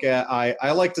always look at.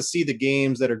 I like to see the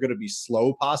games that are going to be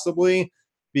slow, possibly,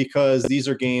 because these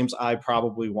are games I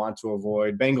probably want to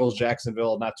avoid. Bengals,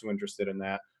 Jacksonville, not too interested in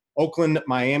that. Oakland,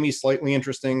 Miami, slightly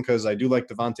interesting because I do like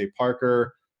Devontae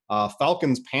Parker.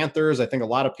 Falcons, Panthers, I think a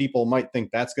lot of people might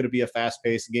think that's going to be a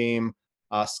fast-paced game.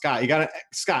 Scott,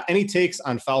 any takes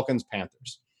on Falcons,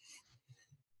 Panthers?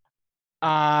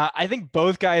 I think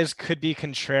both guys could be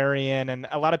contrarian, and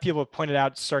a lot of people have pointed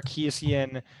out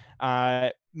Sarkisian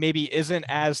maybe isn't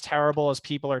as terrible as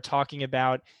people are talking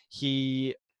about.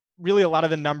 He really, a lot of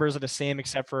the numbers are the same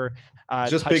except for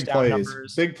just big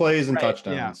plays and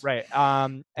touchdowns. Yeah, right.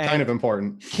 And kind of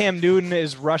important. Cam Newton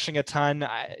is rushing a ton.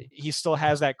 He still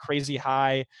has that crazy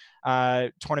high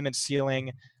tournament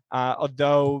ceiling,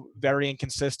 although very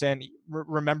inconsistent.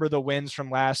 Remember the wins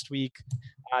from last week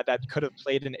that could have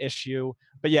played an issue.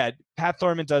 But yeah, Pat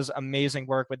Thorman does amazing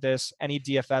work with this. Any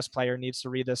DFS player needs to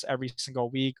read this every single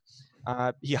week.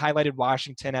 He highlighted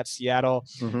Washington at Seattle.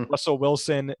 Russell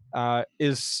Wilson Darrell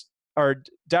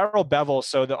Bevell,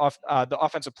 so the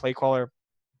offensive play caller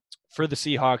for the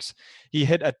Seahawks, he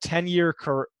hit a 10-year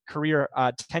career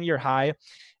 10-year high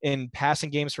in passing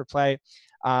games per play,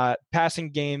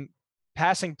 passing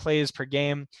plays per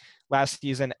game last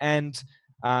season, and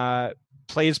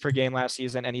plays per game last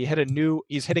season, and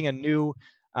he's hitting a new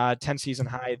 10-season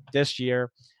high this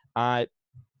year.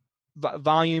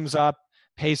 Volume's up,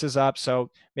 pace is up, so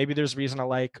maybe there's reason to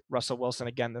like Russell Wilson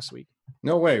again this week.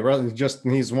 No way.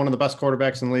 He's one of the best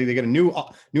quarterbacks in the league. They get a new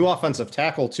offensive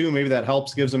tackle too. Maybe that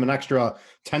helps, gives him an extra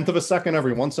 1/10 of a second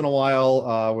every once in a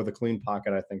while with a clean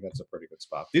pocket. I think that's a pretty good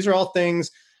spot. These are all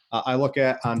things I look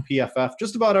at on PFF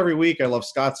just about every week. I love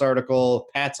Scott's article,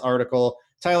 Pat's article.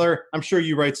 Tyler, I'm sure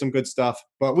you write some good stuff,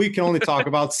 but we can only talk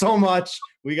about so much.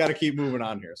 We got to keep moving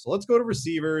on here. So let's go to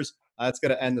receivers. That's going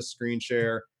to end the screen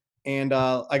share. And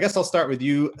I guess I'll start with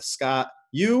you, Scott.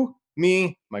 You,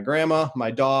 me, my grandma, my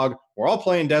dog, we're all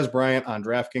playing Dez Bryant on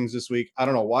DraftKings this week. I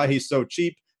don't know why he's so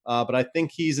cheap, but I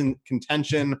think he's in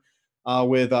contention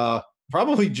with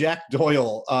probably Jack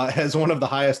Doyle as one of the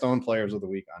highest owned players of the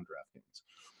week on DraftKings.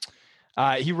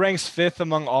 He ranks 5th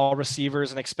among all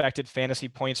receivers in expected fantasy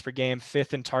points per game,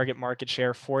 5th in target market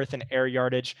share, 4th in air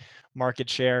yardage market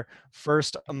share,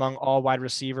 1st among all wide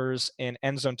receivers in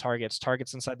end zone targets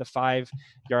inside the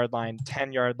 5-yard line,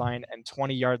 10-yard line, and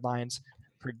 20-yard lines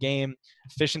per game.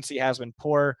 Efficiency has been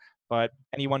poor, but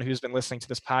anyone who's been listening to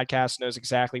this podcast knows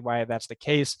exactly why that's the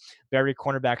case. Very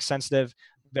cornerback sensitive,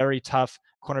 very tough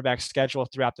cornerback schedule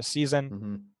throughout the season.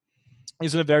 Mm-hmm.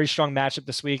 He's in a very strong matchup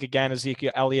this week. Again,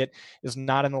 Ezekiel Elliott is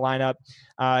not in the lineup.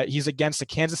 He's against the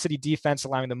Kansas City defense,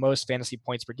 allowing the most fantasy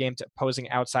points per game to opposing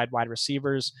outside wide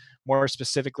receivers. More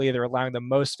specifically, they're allowing the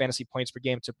most fantasy points per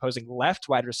game to opposing left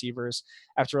wide receivers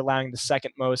after allowing the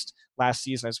second most last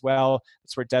season as well.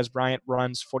 That's where Dez Bryant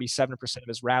runs 47% of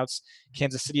his routes.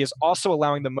 Kansas City is also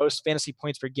allowing the most fantasy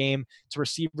points per game to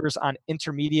receivers on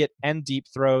intermediate and deep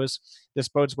throws. This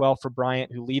bodes well for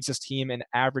Bryant, who leads his team in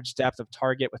average depth of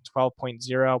target with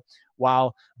 12.0,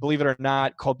 while, believe it or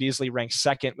not, Cole Beasley ranks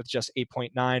 2nd with just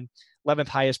 8.9. 11th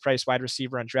highest priced wide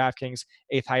receiver on DraftKings,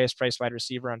 8th highest priced wide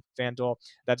receiver on FanDuel.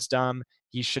 That's dumb.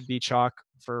 He should be chalk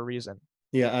for a reason.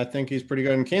 Yeah, I think he's pretty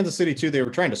good. In Kansas City, too, they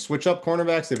were trying to switch up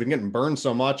cornerbacks. They've been getting burned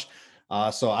so much.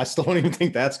 So I still don't even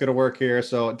think that's going to work here.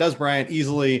 So Dez Bryant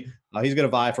easily, he's going to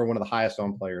vie for one of the highest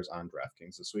owned players on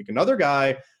DraftKings this week. Another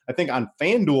guy I think on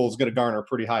FanDuel is going to garner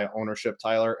pretty high ownership,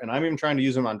 Tyler, and I'm even trying to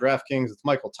use him on DraftKings. It's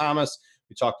Michael Thomas.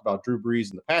 We talked about Drew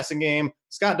Brees in the passing game.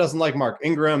 Scott doesn't like Mark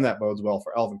Ingram. That bodes well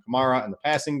for Alvin Kamara in the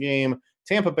passing game.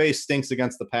 Tampa Bay stinks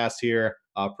against the pass here.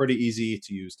 Pretty easy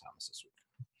to use Thomas this week.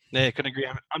 Yeah, I couldn't agree.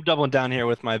 I'm doubling down here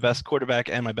with my best quarterback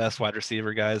and my best wide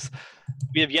receiver, guys.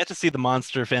 We have yet to see the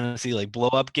monster fantasy blow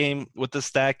up game with this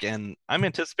stack, and I'm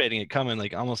anticipating it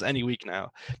coming almost any week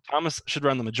now. Thomas should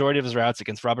run the majority of his routes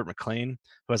against Robert McClain,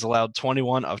 who has allowed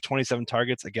 21 of 27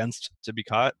 targets against to be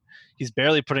caught. He's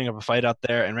barely putting up a fight out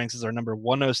there and ranks as our number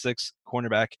 106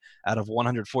 cornerback out of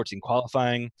 114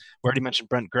 qualifying. We already mentioned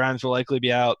Brent Grimes will likely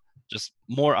be out. Just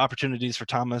more opportunities for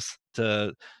Thomas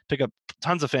to pick up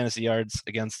tons of fantasy yards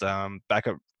against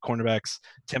backup cornerbacks.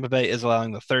 Tampa Bay is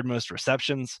allowing the 3rd most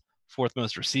receptions, 4th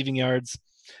most receiving yards,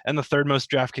 and the 3rd most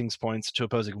DraftKings points to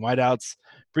opposing wideouts.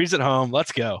 Breeze at home.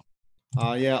 Let's go.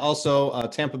 Also,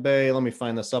 Tampa Bay, let me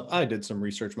find this up. I did some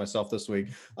research myself this week.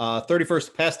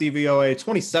 31st pass DVOA,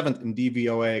 27th in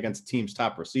DVOA against the team's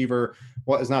top receiver.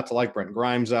 What is not to like? Brent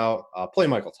Grimes out. Play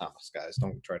Michael Thomas, guys.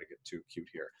 Don't try to get too cute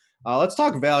here. Let's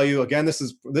talk value. Again,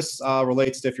 this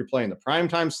relates to if you're playing the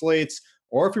primetime slates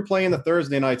or if you're playing the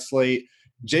Thursday night slate.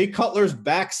 Jay Cutler's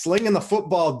back slinging the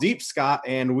football deep, Scott,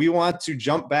 and we want to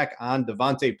jump back on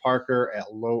Devontae Parker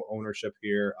at low ownership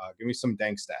here. Give me some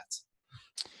dank stats.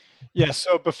 Yeah,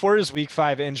 so before his week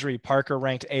 5 injury, Parker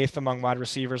ranked 8th among wide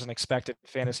receivers in expected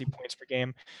fantasy points per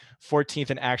game, 14th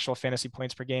in actual fantasy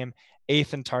points per game,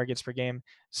 8th in targets per game,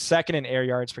 2nd in air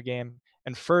yards per game,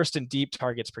 and 1st in deep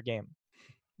targets per game.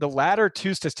 The latter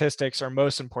two statistics are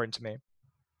most important to me.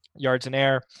 Yards in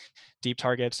air, deep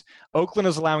targets. Oakland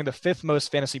is allowing the 5th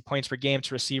most fantasy points per game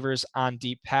to receivers on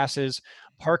deep passes.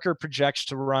 Parker projects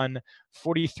to run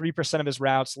 43% of his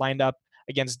routes lined up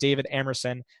against David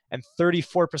Amerson and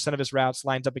 34% of his routes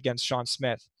lined up against Sean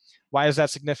Smith. Why is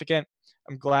that significant?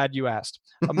 I'm glad you asked.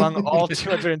 Among all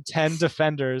 210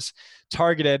 defenders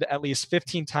targeted at least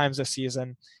 15 times this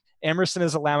season, Emerson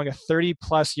is allowing a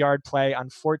 30-plus yard play on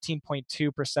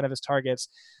 14.2% of his targets.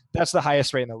 That's the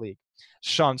highest rate in the league.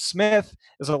 Sean Smith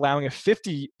is allowing a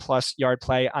 50-plus yard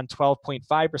play on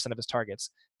 12.5% of his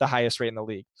targets, the highest rate in the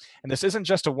league. And this isn't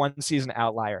just a one-season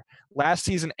outlier. Last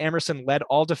season, Emerson led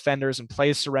all defenders in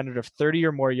plays surrendered of 30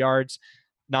 or more yards,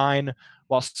 9,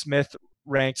 while Smith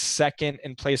ranked 2nd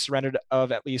in plays surrendered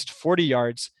of at least 40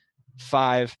 yards,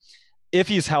 5. If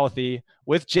he's healthy,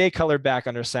 with Jay Cutler back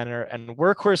under center and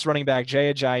workhorse running back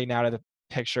Jay Ajayi now to the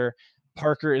picture,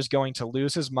 Parker is going to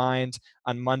lose his mind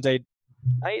on Monday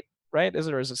night, right? Is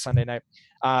it Sunday night?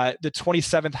 The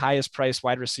 27th highest priced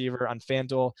wide receiver on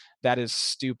FanDuel. That is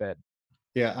stupid.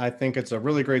 Yeah, I think it's a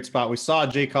really great spot. We saw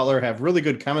Jay Cutler have really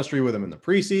good chemistry with him in the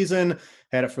preseason,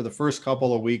 had it for the first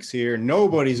couple of weeks here.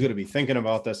 Nobody's going to be thinking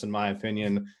about this, in my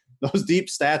opinion. Those deep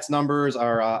stats numbers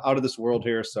are out of this world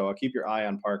here, so keep your eye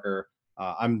on Parker.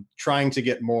 I'm trying to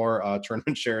get more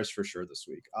tournament shares for sure this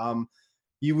week.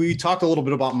 We talked a little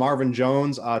bit about Marvin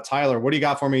Jones. Tyler, what do you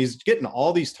got for me? He's getting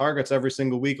all these targets every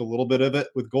single week, a little bit of it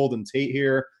with Golden Tate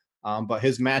here. But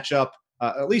his matchup,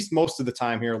 at least most of the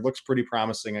time here, looks pretty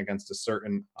promising against a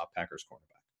certain Packers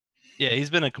cornerback. Yeah, he's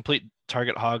been a complete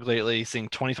target hog lately, seeing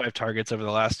 25 targets over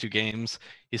the last 2 games.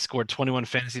 He scored 21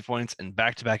 fantasy points in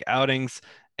back-to-back outings,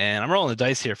 and I'm rolling the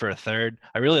dice here for a third.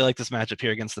 I really like this matchup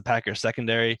here against the Packers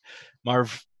secondary.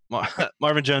 Marv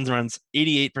Marvin Jones runs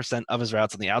 88% of his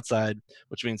routes on the outside,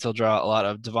 which means he'll draw a lot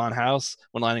of Devon House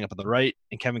when lining up on the right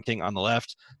and Kevin King on the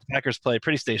left. The Packers play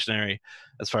pretty stationary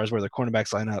as far as where their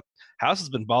cornerbacks line up. House has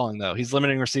been balling, though. He's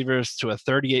limiting receivers to a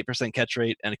 38% catch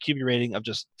rate and a QB rating of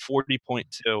just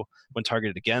 40.2 when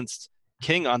targeted against.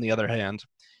 King, on the other hand,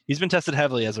 he's been tested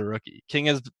heavily as a rookie. King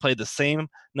has played the same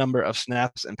number of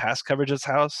snaps and pass coverage as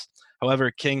House.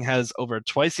 However, King has over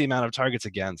twice the amount of targets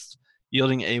against,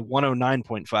 yielding a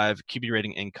 109.5 QB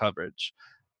rating in coverage.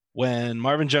 When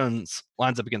Marvin Jones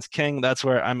lines up against King, that's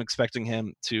where I'm expecting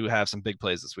him to have some big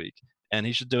plays this week. And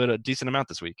he should do it a decent amount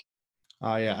this week.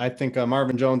 Yeah, I think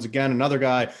Marvin Jones, again, another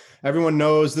guy everyone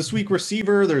knows. This week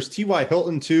receiver, there's T.Y.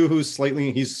 Hilton, too,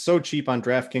 he's so cheap on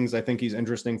DraftKings. I think he's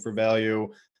interesting for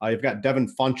value. You've got Devin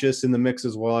Funchess in the mix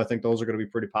as well. I think those are going to be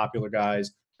pretty popular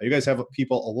guys. You guys have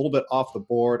people a little bit off the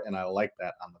board, and I like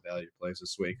that on the value plays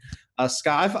this week.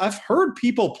 Scott, I've heard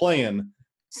people playing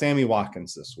Sammy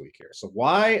Watkins this week here. So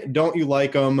why don't you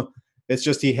like him? It's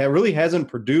just he really hasn't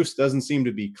produced, doesn't seem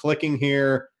to be clicking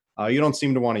here. You don't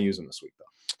seem to want to use him this week, though.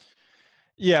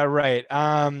 Yeah, right.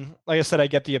 Like I said, I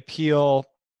get the appeal.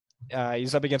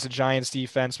 He's up against a Giants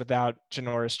defense without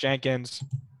Janoris Jenkins.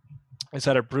 He's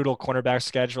had a brutal cornerback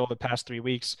schedule the past 3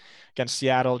 weeks against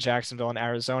Seattle, Jacksonville, and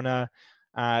Arizona.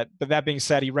 But that being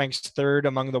said, he ranks third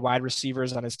among the wide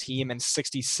receivers on his team and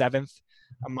 67th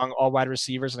among all wide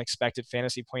receivers in expected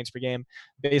fantasy points per game.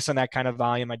 Based on that kind of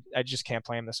volume, I just can't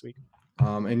play him this week.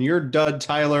 And your dud,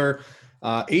 Tyler,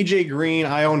 AJ Green,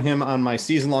 I own him on my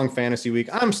season-long fantasy week.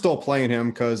 I'm still playing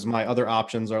him because my other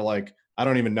options are like, I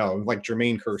don't even know, like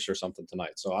Jermaine Kearse or something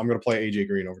tonight. So I'm going to play AJ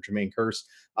Green over Jermaine Kearse.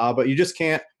 But you just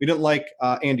can't. We didn't like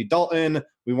Andy Dalton.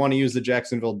 We want to use the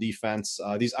Jacksonville defense.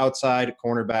 These outside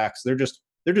cornerbacks, they're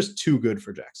just too good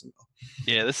for Jacksonville.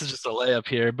 Yeah, this is just a layup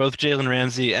here. Both Jalen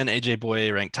Ramsey and AJ Boye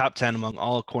rank top 10 among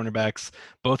all cornerbacks.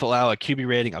 Both allow a QB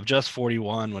rating of just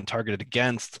 41 when targeted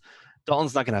against.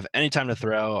 Dalton's not going to have any time to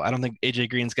throw. I don't think AJ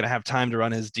Green's going to have time to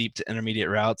run his deep to intermediate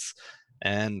routes.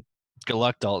 And good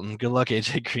luck, Dalton. Good luck,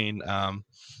 AJ Green.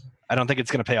 I don't think it's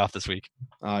going to pay off this week.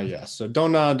 Yeah. So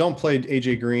don't play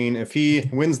AJ Green. If he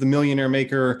wins the Millionaire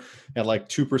Maker at like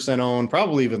 2% owned,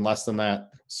 probably even less than that,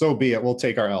 so be it. We'll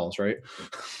take our L's, right?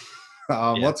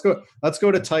 Yeah. Let's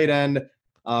go to tight end.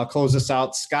 Close this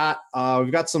out. Scott,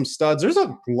 we've got some studs. There's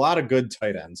a lot of good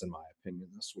tight ends in my opinion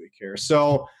this week here.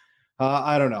 So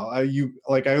I don't know.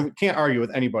 I can't argue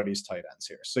with anybody's tight ends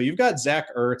here. So you've got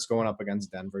Zach Ertz going up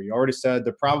against Denver. You already said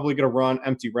they're probably going to run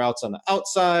empty routes on the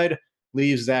outside,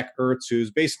 leave Zach Ertz,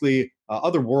 who's basically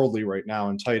otherworldly right now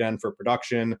in tight end for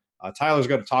production. Tyler's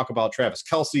going to talk about Travis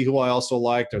Kelce, who I also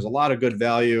like. There's a lot of good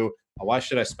value. Why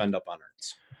should I spend up on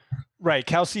Ertz? Right.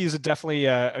 Kelce is definitely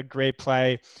a great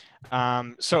play.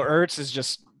 So Ertz is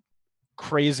just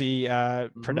crazy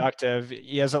productive.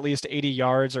 He has at least 80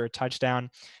 yards or a touchdown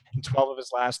in 12 of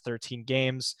his last 13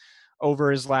 games.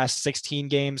 Over his last 16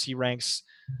 games, he ranks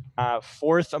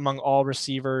fourth among all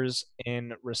receivers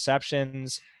in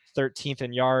receptions, 13th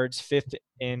in yards, fifth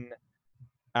in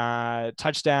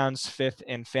touchdowns, fifth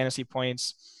in fantasy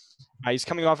points. He's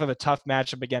coming off of a tough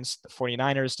matchup against the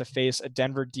 49ers to face a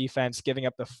Denver defense giving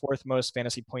up the fourth most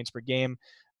fantasy points per game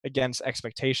against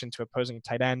expectation to opposing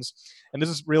tight ends. And this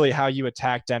is really how you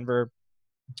attack Denver.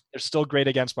 They're still great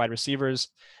against wide receivers.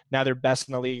 Now they're best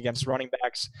in the league against running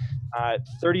backs.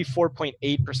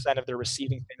 34.8% of their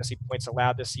receiving fantasy points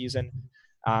allowed this season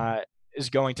is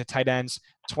going to tight ends.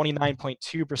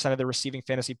 29.2% of the receiving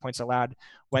fantasy points allowed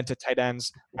went to tight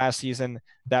ends last season.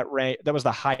 That was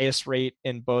the highest rate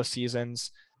in both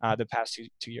seasons the past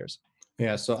two years.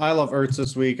 Yeah, so I love Ertz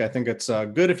this week. I think it's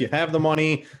good if you have the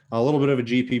money, a little bit of a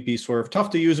GPP swerve. Tough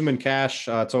to use them in cash.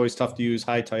 It's always tough to use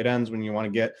high tight ends when you want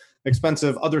to get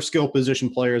expensive other skill position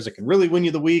players that can really win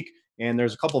you the week. And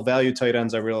there's a couple value tight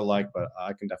ends I really like, but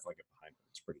I can definitely get behind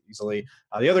Ertz pretty easily.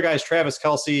 The other guy is Travis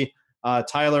Kelce.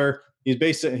 Tyler,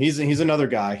 he's another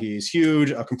guy. He's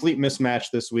huge, a complete mismatch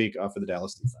this week for the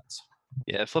Dallas defense.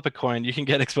 Yeah, flip a coin. You can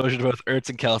get exposure to both Ertz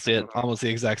and Kelce at almost the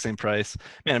exact same price.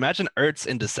 Man, imagine Ertz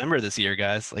in December this year,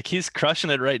 guys. Like, he's crushing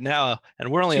it right now, and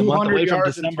we're only a month away from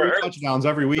December. And 3 touchdowns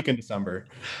every week in December.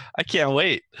 I can't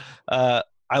wait.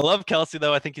 I love Kelce,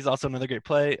 though. I think he's also another great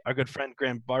play. Our good friend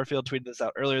Graham Barfield tweeted this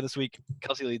out earlier this week.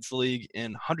 Kelce leads the league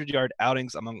in 100-yard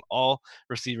outings among all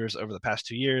receivers over the past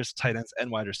 2 years, tight ends and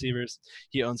wide receivers.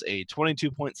 He owns a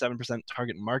 22.7%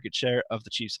 target market share of the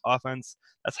Chiefs' offense.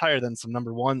 That's higher than some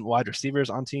number one wide receivers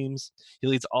on teams. He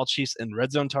leads all Chiefs in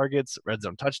red zone targets, red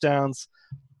zone touchdowns.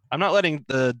 I'm not letting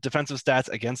the defensive stats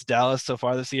against Dallas so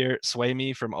far this year sway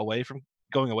me from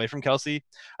going away from Kelce.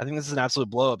 I think this is an absolute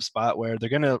blow-up spot where they're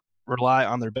going to rely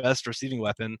on their best receiving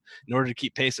weapon in order to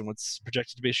keep pace in what's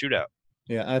projected to be a shootout.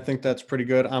 Yeah, I think that's pretty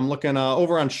good. I'm looking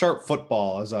over on Sharp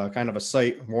Football as a kind of a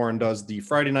site. Warren does the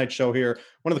Friday night show here.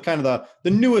 One of the kind of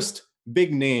the newest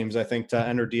big names, I think, to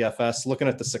enter DFS. Looking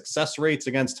at the success rates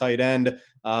against tight end.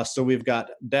 So we've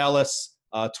got Dallas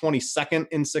 22nd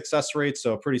in success rate,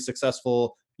 so pretty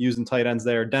successful using tight ends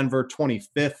there. Denver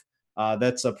 25th.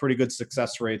 That's a pretty good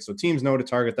success rate. So teams know to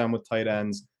target them with tight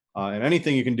ends. And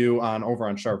anything you can do over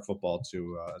on Sharp Football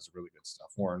too is really good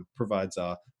stuff. Warren provides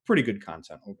pretty good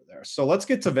content over there. So let's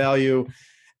get to value.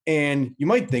 And you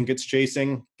might think it's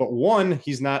chasing, but one,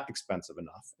 he's not expensive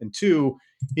enough. And two,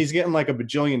 he's getting like a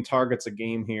bajillion targets a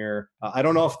game here. I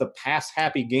don't know if the pass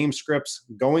happy game script's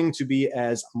going to be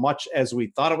as much as we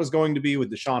thought it was going to be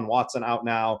with Deshaun Watson out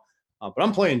now. But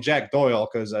I'm playing Jack Doyle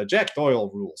because Jack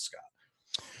Doyle rules,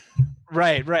 Scott.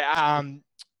 Right.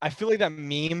 I feel like that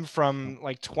meme from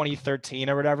like 2013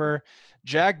 or whatever.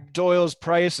 Jack Doyle's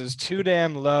price is too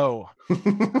damn low.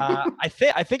 I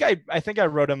think I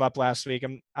wrote him up last week.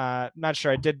 I'm not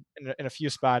sure. I did in a few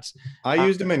spots. I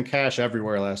used him in cash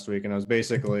everywhere last week, and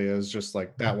it was just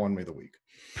like that won me the week.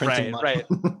 Right.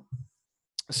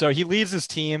 So he leads his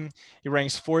team. He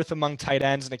ranks 4th among tight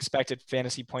ends in expected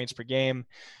fantasy points per game.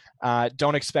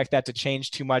 Don't expect that to change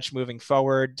too much moving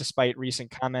forward, despite recent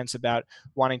comments about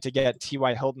wanting to get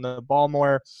T.Y. Hilton the ball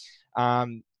more.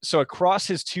 So across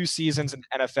his 2 seasons in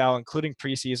NFL, including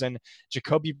preseason,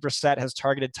 Jacoby Brissett has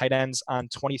targeted tight ends on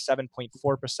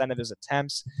 27.4% of his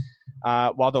attempts,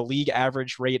 while the league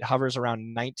average rate hovers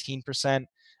around 19%.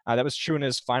 That was true in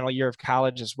his final year of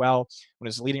college as well, when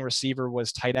his leading receiver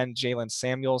was tight end Jalen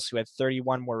Samuels, who had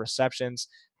 31 more receptions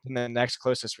than the next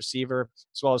closest receiver,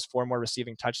 as well as 4 more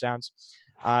receiving touchdowns.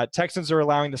 Texans are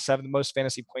allowing the 7th most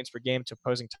fantasy points per game to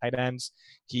opposing tight ends.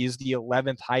 He's the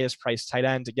 11th highest priced tight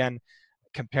end. Again,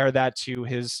 compare that to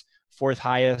his 4th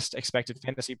highest expected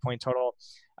fantasy point total.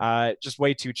 Just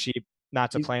way too cheap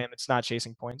not to play him. It's not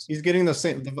chasing points. He's getting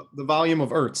the volume of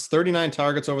Ertz, 39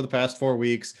 targets over the past 4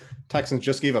 weeks. Texans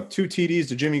just gave up 2 TDs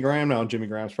to Jimmy Graham. Now Jimmy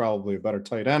Graham's probably a better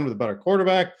tight end with a better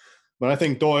quarterback, but I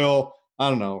think Doyle, I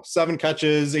don't know, 7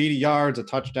 catches, 80 yards, a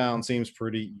touchdown seems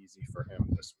pretty easy for him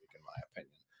this week, in my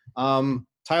opinion.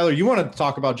 Tyler, you wanted to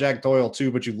talk about Jack Doyle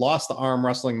too, but you lost the arm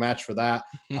wrestling match for that.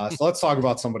 So let's talk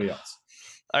about somebody else.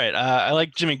 All right. I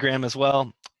like Jimmy Graham as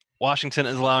well. Washington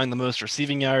is allowing the most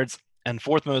receiving yards and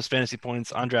 4th most fantasy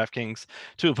points on DraftKings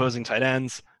to opposing tight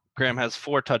ends. Graham has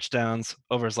 4 touchdowns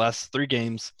over his last 3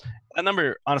 games. That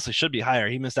number honestly should be higher.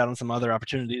 He missed out on some other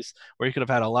opportunities where he could have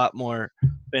had a lot more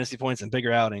fantasy points and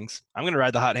bigger outings. I'm going to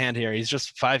ride the hot hand here. He's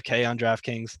just $5K on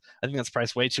DraftKings. I think that's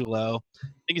priced way too low. I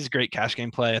think he's a great cash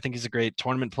game play. I think he's a great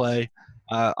tournament play.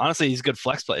 Honestly, he's a good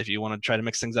flex play if you want to try to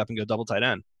mix things up and go double tight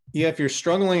end. Yeah, if you're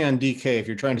struggling on DK, if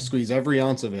you're trying to squeeze every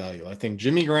ounce of value, I think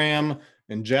Jimmy Graham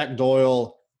and Jack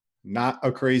Doyle, not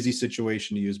a crazy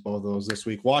situation to use both of those this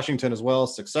week. Washington as well,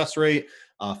 success rate,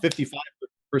 55%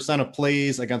 of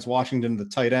plays against Washington, the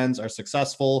tight ends are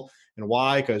successful. And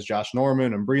why? Because Josh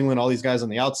Norman and Breeland, all these guys on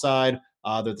the outside,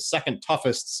 they're the 2nd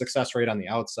toughest success rate on the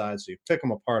outside. So you pick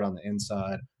them apart on the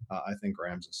inside. I think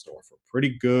Graham's in store for a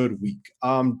pretty good week.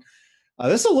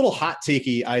 This is a little hot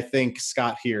takey, I think,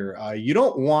 Scott, here. You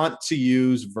don't want to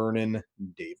use Vernon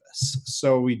Davis.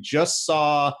 So we just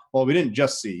saw, well, we didn't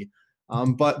just see,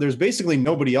 but there's basically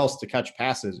nobody else to catch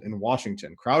passes in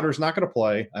Washington. Crowder's not going to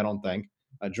play, I don't think.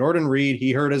 Jordan Reed,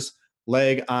 he hurt his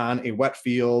leg on a wet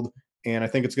field, and I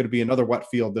think it's going to be another wet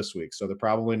field this week. So they're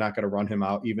probably not going to run him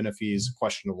out, even if he's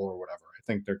questionable or whatever. I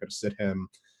think they're going to sit him.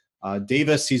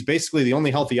 Davis, he's basically the only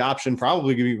healthy option,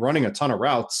 probably going to be running a ton of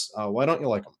routes. Why don't you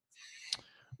like him?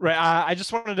 Right. I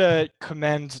just wanted to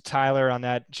commend Tyler on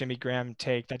that Jimmy Graham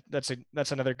take.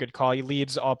 That's another good call. He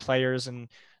leads all players in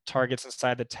targets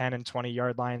inside the 10 and 20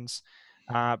 yard lines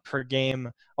per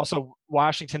game. Also,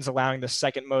 Washington's allowing the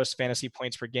 2nd most fantasy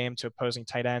points per game to opposing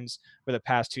tight ends for the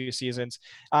past 2 seasons.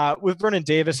 With Vernon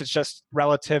Davis, it's just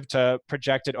relative to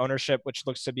projected ownership, which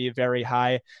looks to be very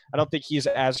high. I don't think he's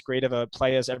as great of a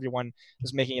play as everyone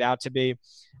is making it out to be.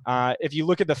 If you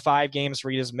look at the 5 games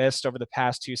Reed has missed over the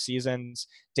past 2 seasons,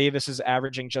 Davis is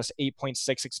averaging just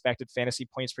 8.6 expected fantasy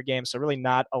points per game, so really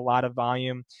not a lot of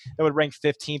volume. That would rank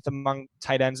 15th among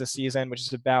tight ends this season, which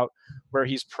is about where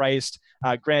he's priced.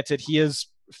 Granted, he is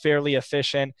fairly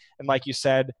efficient, and like you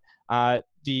said,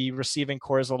 the receiving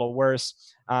core is a little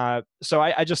worse. So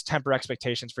I just temper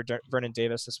expectations for Vernon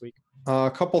Davis this week. A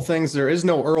couple things. There is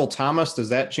no Earl Thomas. Does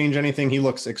that change anything? He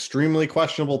looks extremely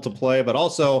questionable to play, but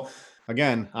also,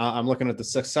 again, I'm looking at the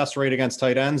success rate against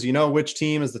tight ends. You know which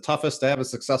team is the toughest to have a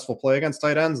successful play against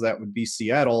tight ends? That would be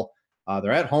Seattle.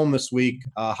 They're at home this week.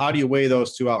 How do you weigh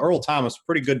those two out? Earl Thomas,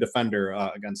 pretty good defender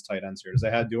against tight ends here. Does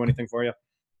that do anything for you?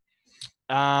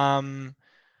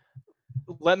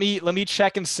 Let me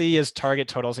check and see his target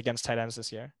totals against tight ends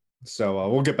this year. So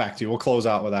we'll get back to you. We'll close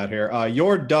out with that here.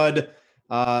 Your dud,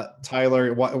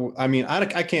 Tyler.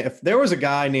 I can't. If there was a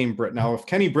guy named Britt, now if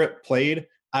Kenny Britt played,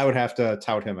 I would have to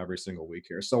tout him every single week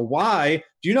here. So why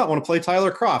do you not want to play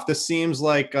Tyler Kroft? This seems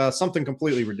like something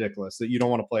completely ridiculous that you don't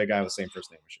want to play a guy with the same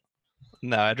first name as you.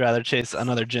 No, I'd rather chase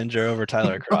another ginger over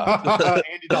Tyler Kroft.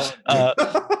 Andy Dalton.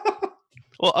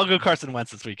 Well, I'll go Carson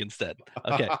Wentz this week instead.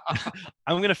 Okay.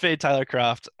 I'm going to fade Tyler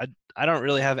Kroft. I don't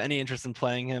really have any interest in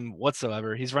playing him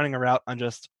whatsoever. He's running a route on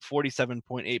just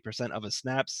 47.8% of his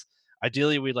snaps.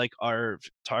 Ideally, we'd like our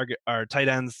tight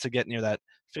ends to get near that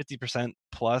 50%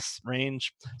 plus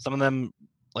range. Some of them,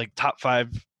 like top 5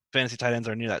 fantasy tight ends,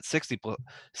 are near that 60%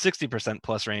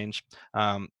 plus range.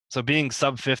 So being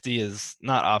sub 50 is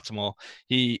not optimal.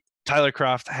 Tyler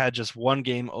Kroft had just one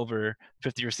game over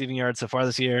 50 receiving yards so far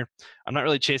this year. I'm not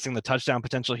really chasing the touchdown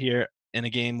potential here in a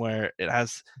game where it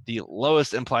has the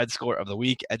lowest implied score of the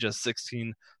week at just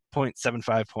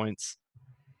 16.75 points.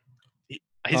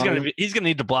 He's gonna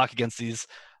need to block against these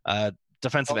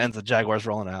defensive ends the Jaguars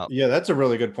rolling out. Yeah, that's a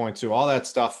really good point too. All that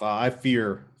stuff, I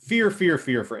fear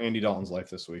for Andy Dalton's life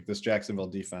this week. This Jacksonville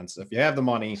defense. If you have the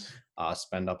money,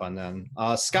 spend up on them.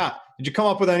 Scott, did you come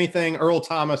up with anything? Earl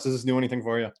Thomas, does this do anything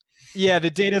for you? Yeah, the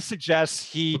data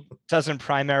suggests he doesn't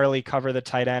primarily cover the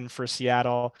tight end for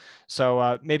Seattle,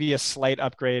 so maybe a slight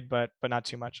upgrade, but not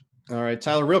too much. All right,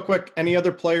 Tyler, real quick, any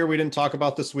other player we didn't talk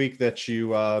about this week that you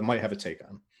might have a take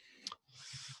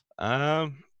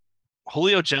on?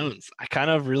 Julio Jones. I kind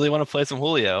of really want to play some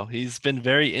Julio. He's been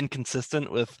very inconsistent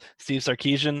with Steve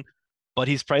Sarkisian, but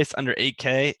he's priced under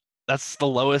 8K. That's the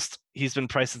lowest he's been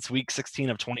priced since week 16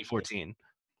 of 2014.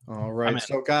 All right.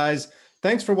 So guys,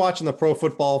 thanks for watching the Pro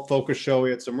Football Focus Show. We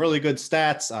had some really good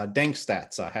stats, dank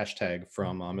stats, hashtag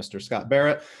from Mr. Scott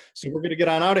Barrett. So we're going to get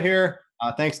on out of here.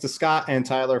 Thanks to Scott and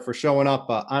Tyler for showing up.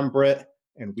 I'm Britt,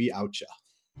 and we out ya.